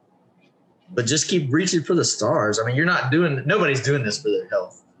just keep reaching for the stars. I mean, nobody's doing this for their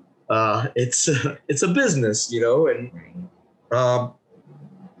health. It's a business, and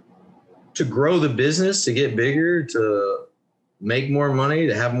to grow the business, to get bigger, to make more money,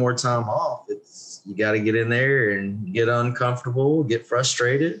 to have more time off, you got to get in there and get uncomfortable, get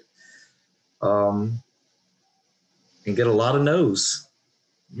frustrated, and get a lot of no's.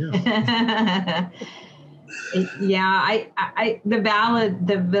 Yeah. Yeah,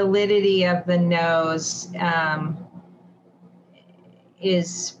 the validity of the no's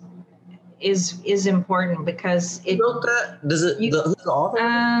is important, because it wrote that. Does it? Who's the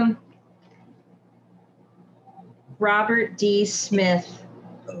author? Robert D. Smith.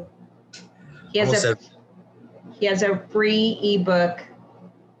 He has a free ebook,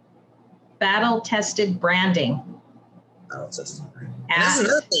 Battle Tested Branding. That's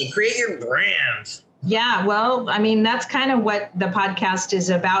another thing. Create your brand. Yeah, well, I mean, that's kind of what the podcast is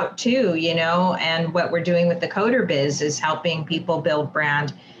about too, and what we're doing with the Coder Biz is helping people build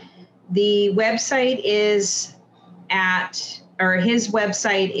brand. The website is his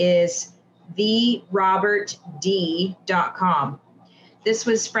website is therobertd.com. This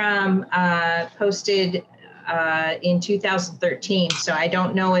was posted in 2013, so I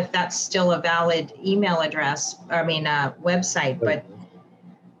don't know if that's still a valid email address. Website, but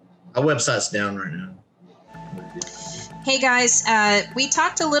our website's down right now. Hey guys, we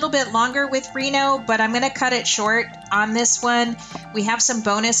talked a little bit longer with Reno, but I'm going to cut it short on this one. We have some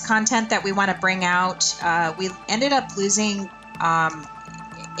bonus content that we want to bring out. We ended up losing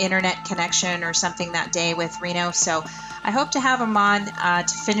internet connection or something that day with Reno, so I hope to have him on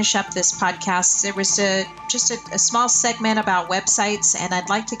to finish up this podcast. There was just a small segment about websites, and I'd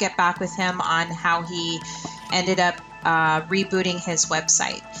like to get back with him on how he ended up rebooting his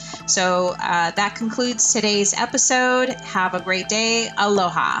website. So that concludes today's episode. Have a great day.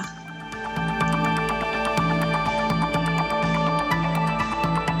 Aloha.